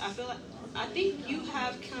opportunities, I think you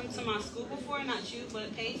have come to my school before, not you,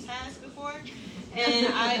 but Pace has before. And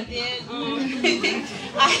I did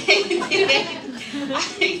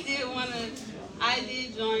I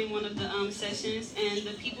did join one of the sessions, and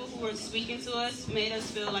the people who were speaking to us made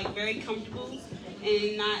us feel like very comfortable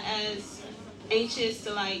and not as anxious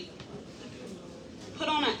to like put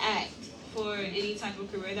on an act for any type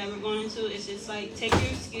of career that we're going into. It's just like, take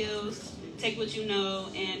your skills, take what you know,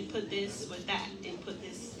 and put this with that, and put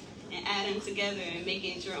this and add them together and make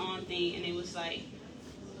it your own thing. And it was like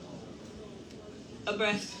a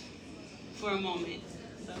breath for a moment.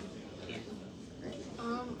 So, yeah.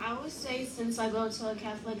 I would say since I go to a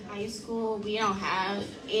Catholic high school, we don't have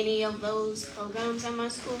any of those programs at my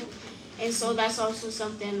school. And so that's also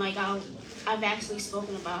something like I've actually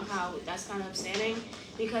spoken about how that's kind of upsetting,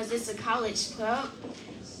 because it's a college prep,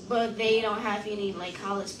 but they don't have any like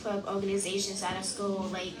college prep organizations at a school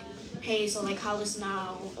like PACE or like College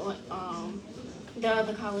Now or the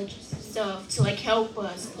other colleges. stuff to like help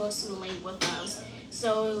us personally with us.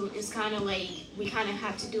 So it's kind of like we kind of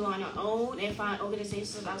have to do on our own and find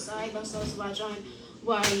organizations outside ourselves by joining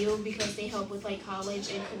YU because they help with like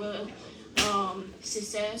college and career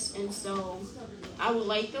success. And so I would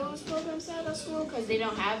like those programs at our school because they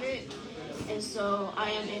don't have it. And so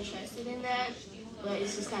I am interested in that. But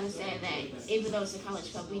it's just kind of sad that even though it's a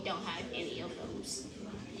college club, we don't have any of those.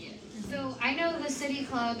 So I know the City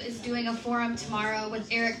Club is doing a forum tomorrow with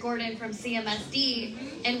Eric Gordon from CMSD,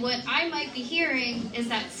 and what I might be hearing is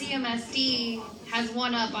that CMSD has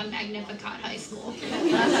one up on Magnificat High School. So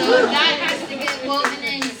that has to get woven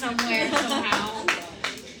in somewhere somehow.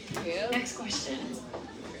 Next question.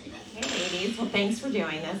 Hey ladies, well thanks for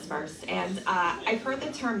doing this first. And I've heard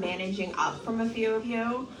the term managing up from a few of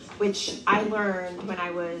you, which I learned when I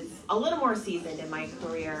was a little more seasoned in my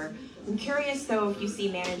career. I'm curious though if you see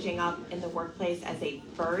managing up in the workplace as a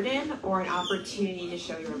burden or an opportunity to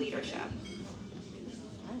show your leadership.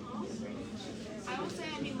 I would say,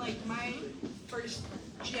 like my first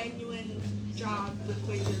genuine job with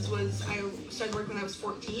wages was I started working when I was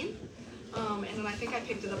 14. And then I think I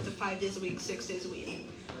picked it up to 5 days a week, 6 days a week.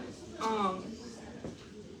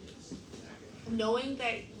 Knowing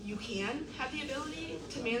that you can have the ability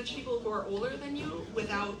to manage people who are older than you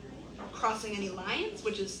without crossing any lines,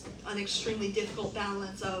 which is an extremely difficult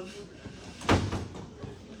balance of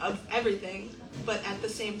everything, but at the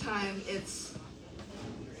same time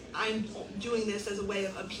I'm doing this as a way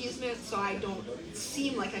of appeasement so I don't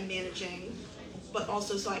seem like I'm managing, but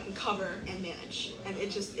also so I can cover and manage. And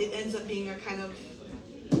it ends up being a kind of,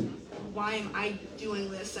 why am I doing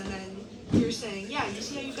this? And then you're saying, yeah, you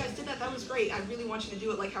see how you guys did that? That was great. I really want you to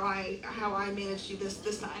do it like how I managed you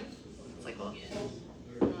this time. It's like, well,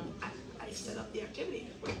 I set up the activity.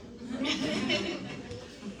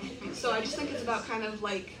 So I just think it's about kind of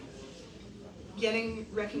like getting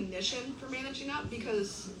recognition for managing up,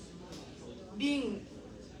 because being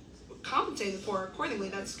compensated for accordingly,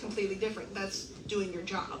 that's completely different. That's doing your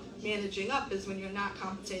job. Managing up is when you're not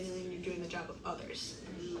compensated and you're doing the job of others.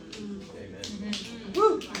 Amen.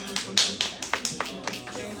 Woo.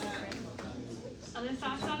 Other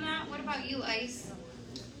thoughts on that? What about you, Ice?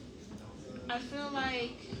 I feel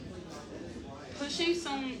like pushing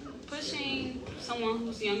someone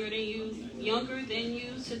who's younger than you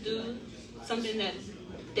to do something that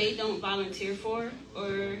they don't volunteer for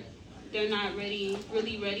or they're not really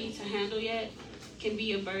ready to handle yet can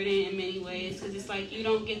be a burden in many ways, because it's like you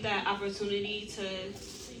don't get that opportunity to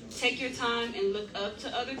take your time and look up to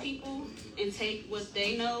other people and take what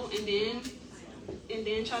they know and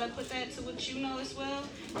then try to put that to what you know as well.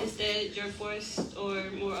 Instead, you're forced or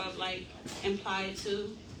more of like implied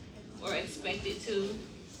to or expected to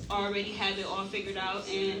already have it all figured out.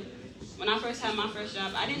 And when I first had my first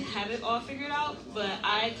job, I didn't have it all figured out, but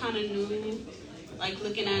I kind of knew, like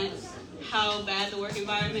looking at how bad the work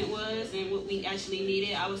environment was and what we actually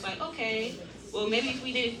needed, I was like, okay, well maybe if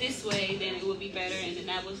we did it this way, then it would be better. And then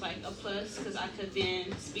that was like a plus, because I could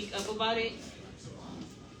then speak up about it.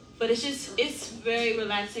 But it's very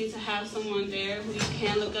relaxing to have someone there who you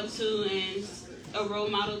can look up to and a role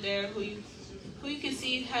model there who you can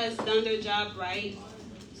see has done their job right.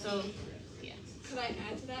 So, yeah. Could I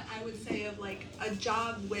add to that? I would say of like a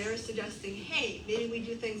job where suggesting, hey, maybe we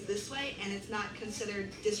do things this way and it's not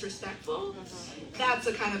considered disrespectful. That's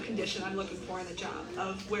the kind of condition I'm looking for in a job,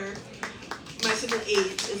 of where my simple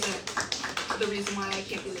age isn't the reason why I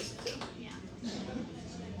can't be listened to.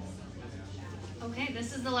 Okay,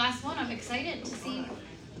 this is the last one. I'm excited to see.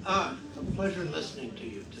 A pleasure listening to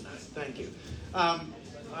you tonight. Thank you.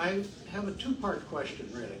 I have a two-part question,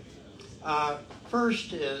 really.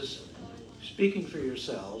 First is, speaking for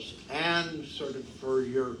yourselves and sort of for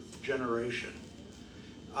your generation,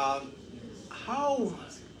 how,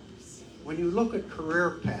 when you look at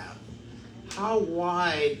career path, how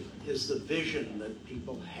wide is the vision that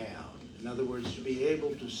people have? In other words, to be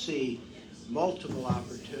able to see multiple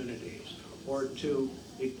opportunities, or to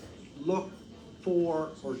look for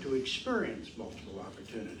or to experience multiple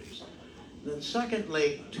opportunities. And then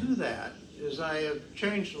secondly, to that, is I have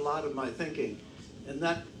changed a lot of my thinking in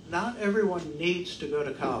that not everyone needs to go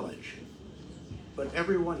to college, but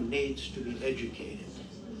everyone needs to be educated.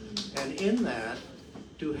 And in that,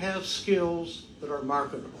 to have skills that are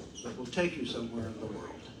marketable, that will take you somewhere in the world.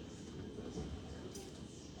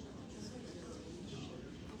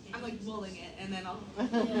 I'm like mulling it, and then I'll.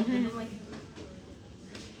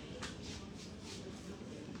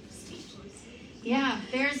 Yeah,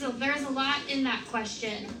 there's a lot in that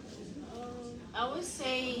question. I would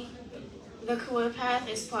say the career path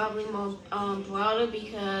is probably more broader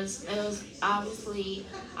because there's obviously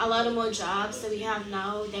a lot of more jobs that we have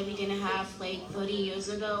now that we didn't have like 30 years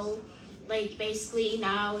ago. Like basically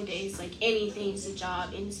nowadays, like anything's a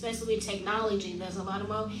job, and especially with technology, there's a lot of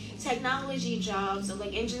more technology jobs, or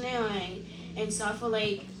like engineering, and so I feel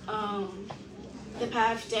like the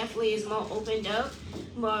path definitely is more opened up,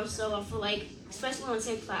 more so I feel like, especially on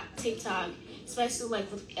TikTok, especially like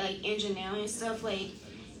with like engineering and stuff, like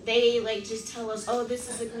they like just tell us, oh, this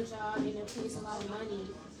is a good job and it pays a lot of money,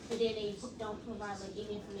 but then they don't provide like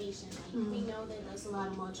any information. Like we know that there's a lot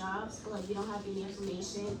of more jobs, but like we don't have any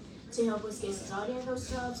information to help us get started in those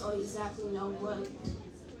jobs or exactly know what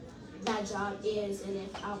that job is and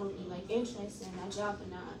if I would be like interested in that job or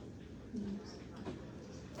not.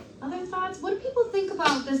 Other thoughts? What do people think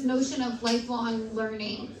about this notion of lifelong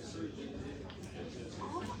learning?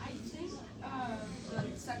 I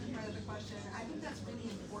think the second part of the question, I think that's really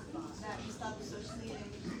important that we stop associating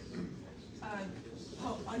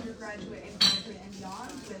undergraduate and graduate and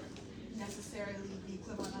beyond with necessarily the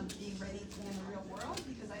equivalent of being ready to be in the real world,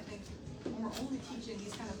 because I think when we're only teaching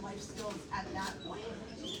these kind of life skills at that point,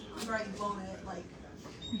 we've already blown it like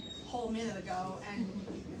a whole minute ago, and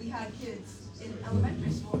we had kids in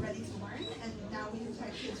elementary school ready to learn, and now we've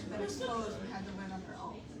had kids who've been exposed and had to learn on their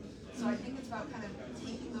own. So I think it's about kind of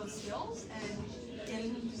taking those skills and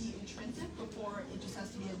getting them to be intrinsic before it just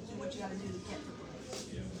has to be do what you got to do to get to the place.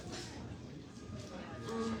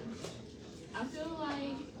 I feel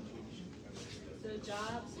like the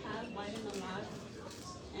jobs have widened a lot,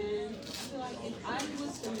 and I feel like if I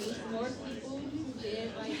was to meet more people who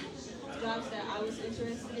did like jobs that I was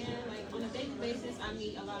interested in, like on a daily basis, I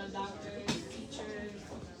meet a lot of doctors, teachers,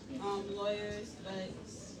 lawyers, but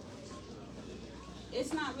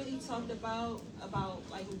it's not really talked about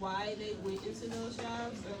like why they went into those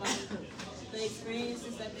jobs or like the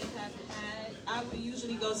experiences that they have had. I would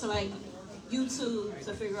usually go to like YouTube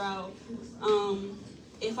to figure out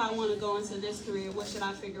if I want to go into this career, what should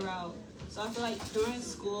I figure out? So I feel like during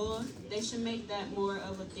school, they should make that more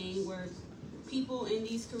of a thing where people in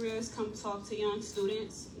these careers come talk to young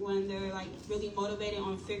students when they're like really motivated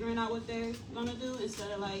on figuring out what they're gonna do,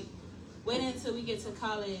 instead of like waiting until we get to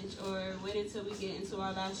college or waiting until we get into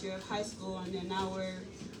our last year of high school and then now we're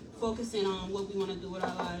focusing on what we want to do with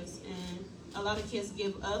our lives. And a lot of kids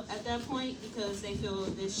give up at that point because they feel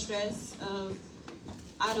this stress of,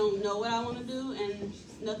 I don't know what I want to do and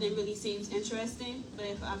nothing really seems interesting.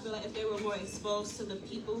 But I feel like if they were more exposed to the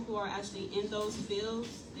people who are actually in those fields,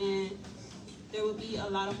 then there would be a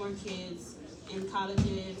lot of more kids in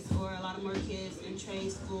colleges or a lot of more kids in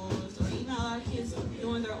trade schools or even a lot of kids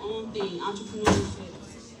doing their own thing, entrepreneurship.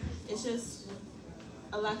 It's just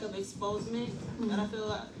a lack of exposement that I feel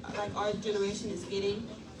like our generation is getting,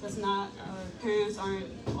 because not our parents aren't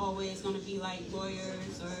always going to be like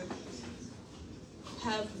lawyers or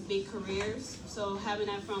have big careers. So having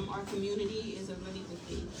that from our community is a really good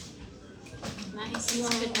thing. Nice.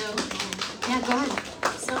 Yeah, go ahead.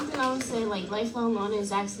 Something I would say, like lifelong learning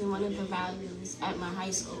is actually one of the values at my high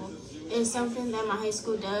school. It's something that my high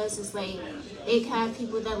school does. It's like they have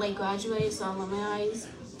people that like graduate, so alumni.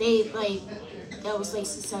 They like that was like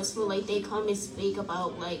successful. Like they come and speak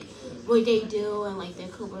about like what they do and like their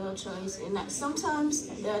career choice. And that sometimes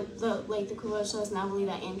the career choice is not really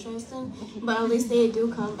that interesting, but at least they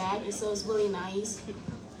do come back, and so it's really nice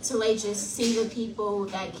to like just see the people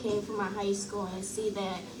that came from my high school and see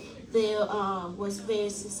that they was very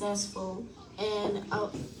successful. And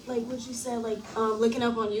like what you said, like looking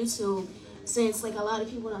up on YouTube, since like a lot of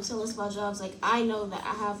people don't tell us about jobs, like I know that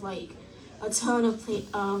I have like a ton of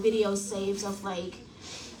videos saved of like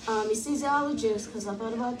anesthesiologists, because I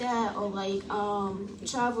thought about that, or like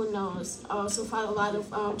travel nurse. I also find a lot of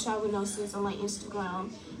travel nurses on like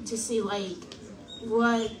Instagram to see like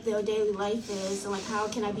what their daily life is and like how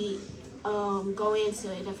can I be go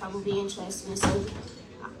into it if I would be interested. So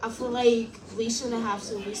I feel like we shouldn't have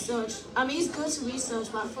to research. I mean, it's good to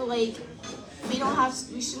research, but I feel like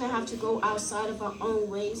we shouldn't have to go outside of our own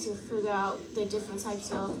way to figure out the different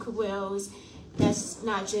types of careers. That's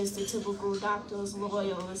not just the typical doctors,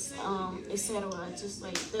 lawyers, etc. Just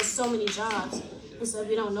like there's so many jobs, and so if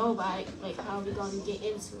we don't know about it, like how are we going to get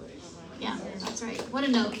into it? Yeah, that's right. What a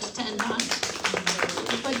note to end on.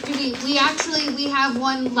 But we have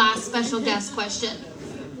one last special guest question.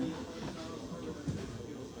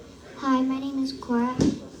 Hi, my name is Cora,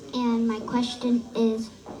 and my question is,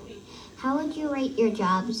 how would you rate your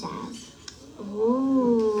jobs as?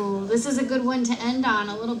 Ooh, this is a good one to end on,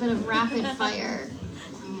 a little bit of rapid fire.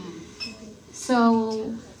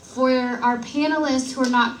 So For our panelists who are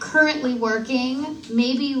not currently working,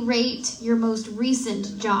 maybe rate your most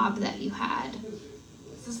recent job that you had.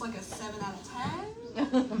 Is this like a 7 out of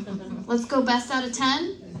 10? Let's go best out of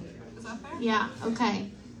 10. Is that fair? Yeah,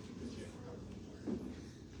 okay.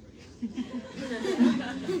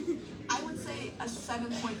 I would say a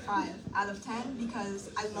 7.5 out of 10 because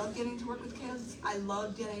I love getting to work with kids. I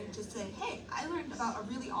love getting to say, hey, I learned about a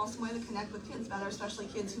really awesome way to connect with kids better, especially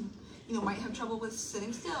kids who, you know, might have trouble with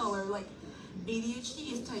sitting still or like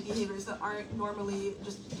ADHD type behaviors that aren't normally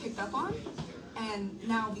just picked up on. And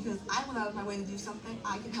now because I went out of my way to do something,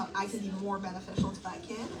 I can be more beneficial to that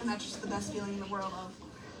kid, and that's just the best feeling in the world of,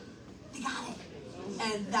 they got it.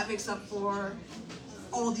 And that makes up for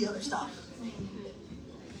all the other stuff.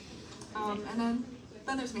 And then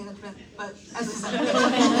there's management, but as I said, there's all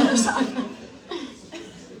the other stuff.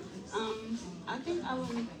 I think I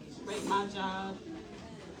would rate my job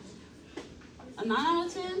a 9 out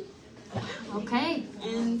of 10. Okay.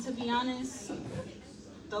 And to be honest,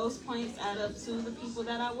 those points add up to the people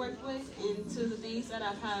that I work with and to the things that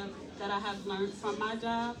I have learned from my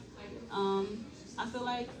job. I feel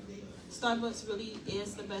like Starbucks really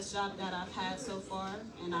is the best job that I've had so far,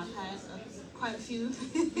 and I've had quite a few.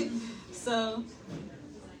 So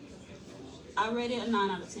I rate it a 9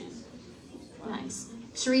 out of 10. Nice.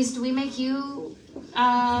 Sharice, do we make you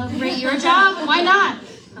rate your job? Why not?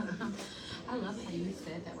 I love how you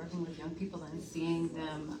said that working with young people and seeing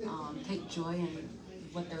them take joy in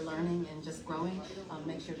what they're learning and just growing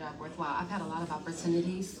makes your job worthwhile. I've had a lot of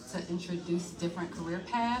opportunities to introduce different career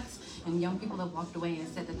paths, and young people have walked away and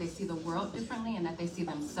said that they see the world differently and that they see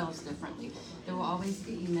themselves differently. There will always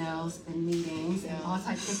be emails and meetings and all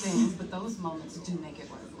types of things, but those moments do make it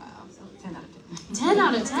worthwhile. So 10 out of 10. 10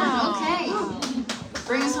 out of 10, okay.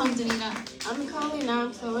 Bring us home, Danita. I'm currently not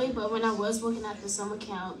employed, but when I was working at the summer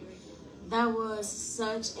camp, that was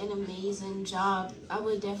such an amazing job. I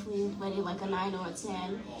would definitely rate it like a 9 or a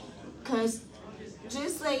 10. Because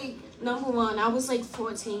just like, number one, I was like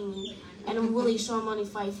 14, and I'm really short, I'm only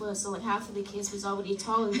 5 foot, so like half of the kids was already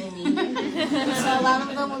taller than me. So a lot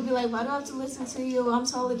of them would be like, why do I have to listen to you? I'm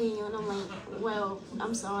taller than you. And I'm like, well,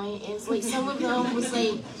 I'm sorry. And it's like some of them was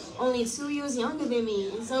like only 2 years younger than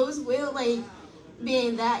me. And so it was weird like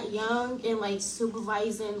being that young and like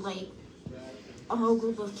supervising like a whole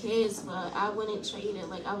group of kids, but I wouldn't trade it.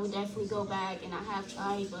 Like I would definitely go back, and I have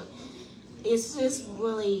tried, but it's just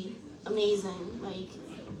really amazing. Like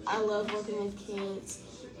I love working with kids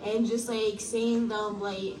and just like seeing them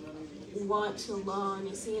like want to learn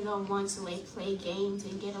and seeing them want to like play games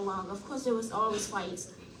and get along. Of course there was always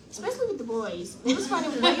fights, especially with the boys. They was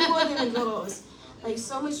fighting way more than the girls. Like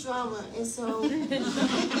so much drama, and so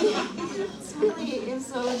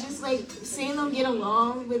just like seeing them get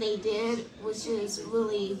along when they did was just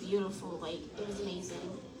really beautiful. Like it was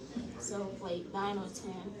amazing. So like 9 or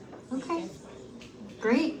 10. Okay,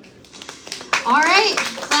 great. All right,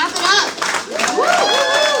 clap it up. Woo!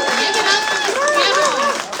 Give it up for this panel.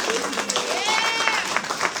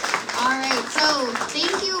 All right, so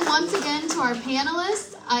thank you once again to our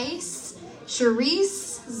panelists, Ice, Sharice,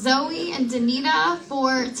 Zoe, and Danita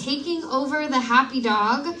for taking over the Happy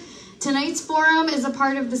Dog. Tonight's forum is a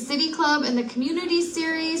part of the City Club and the Community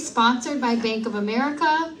Series sponsored by Bank of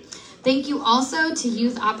America. Thank you also to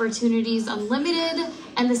Youth Opportunities Unlimited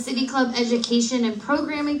and the City Club Education and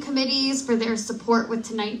Programming Committees for their support with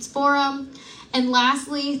tonight's forum. And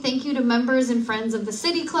lastly, thank you to members and friends of the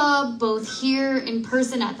City Club, both here in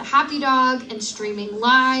person at the Happy Dog and streaming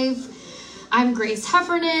live. I'm Grace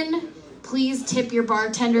Heffernan. Please tip your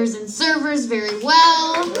bartenders and servers very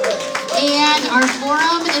well. And our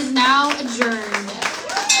forum is now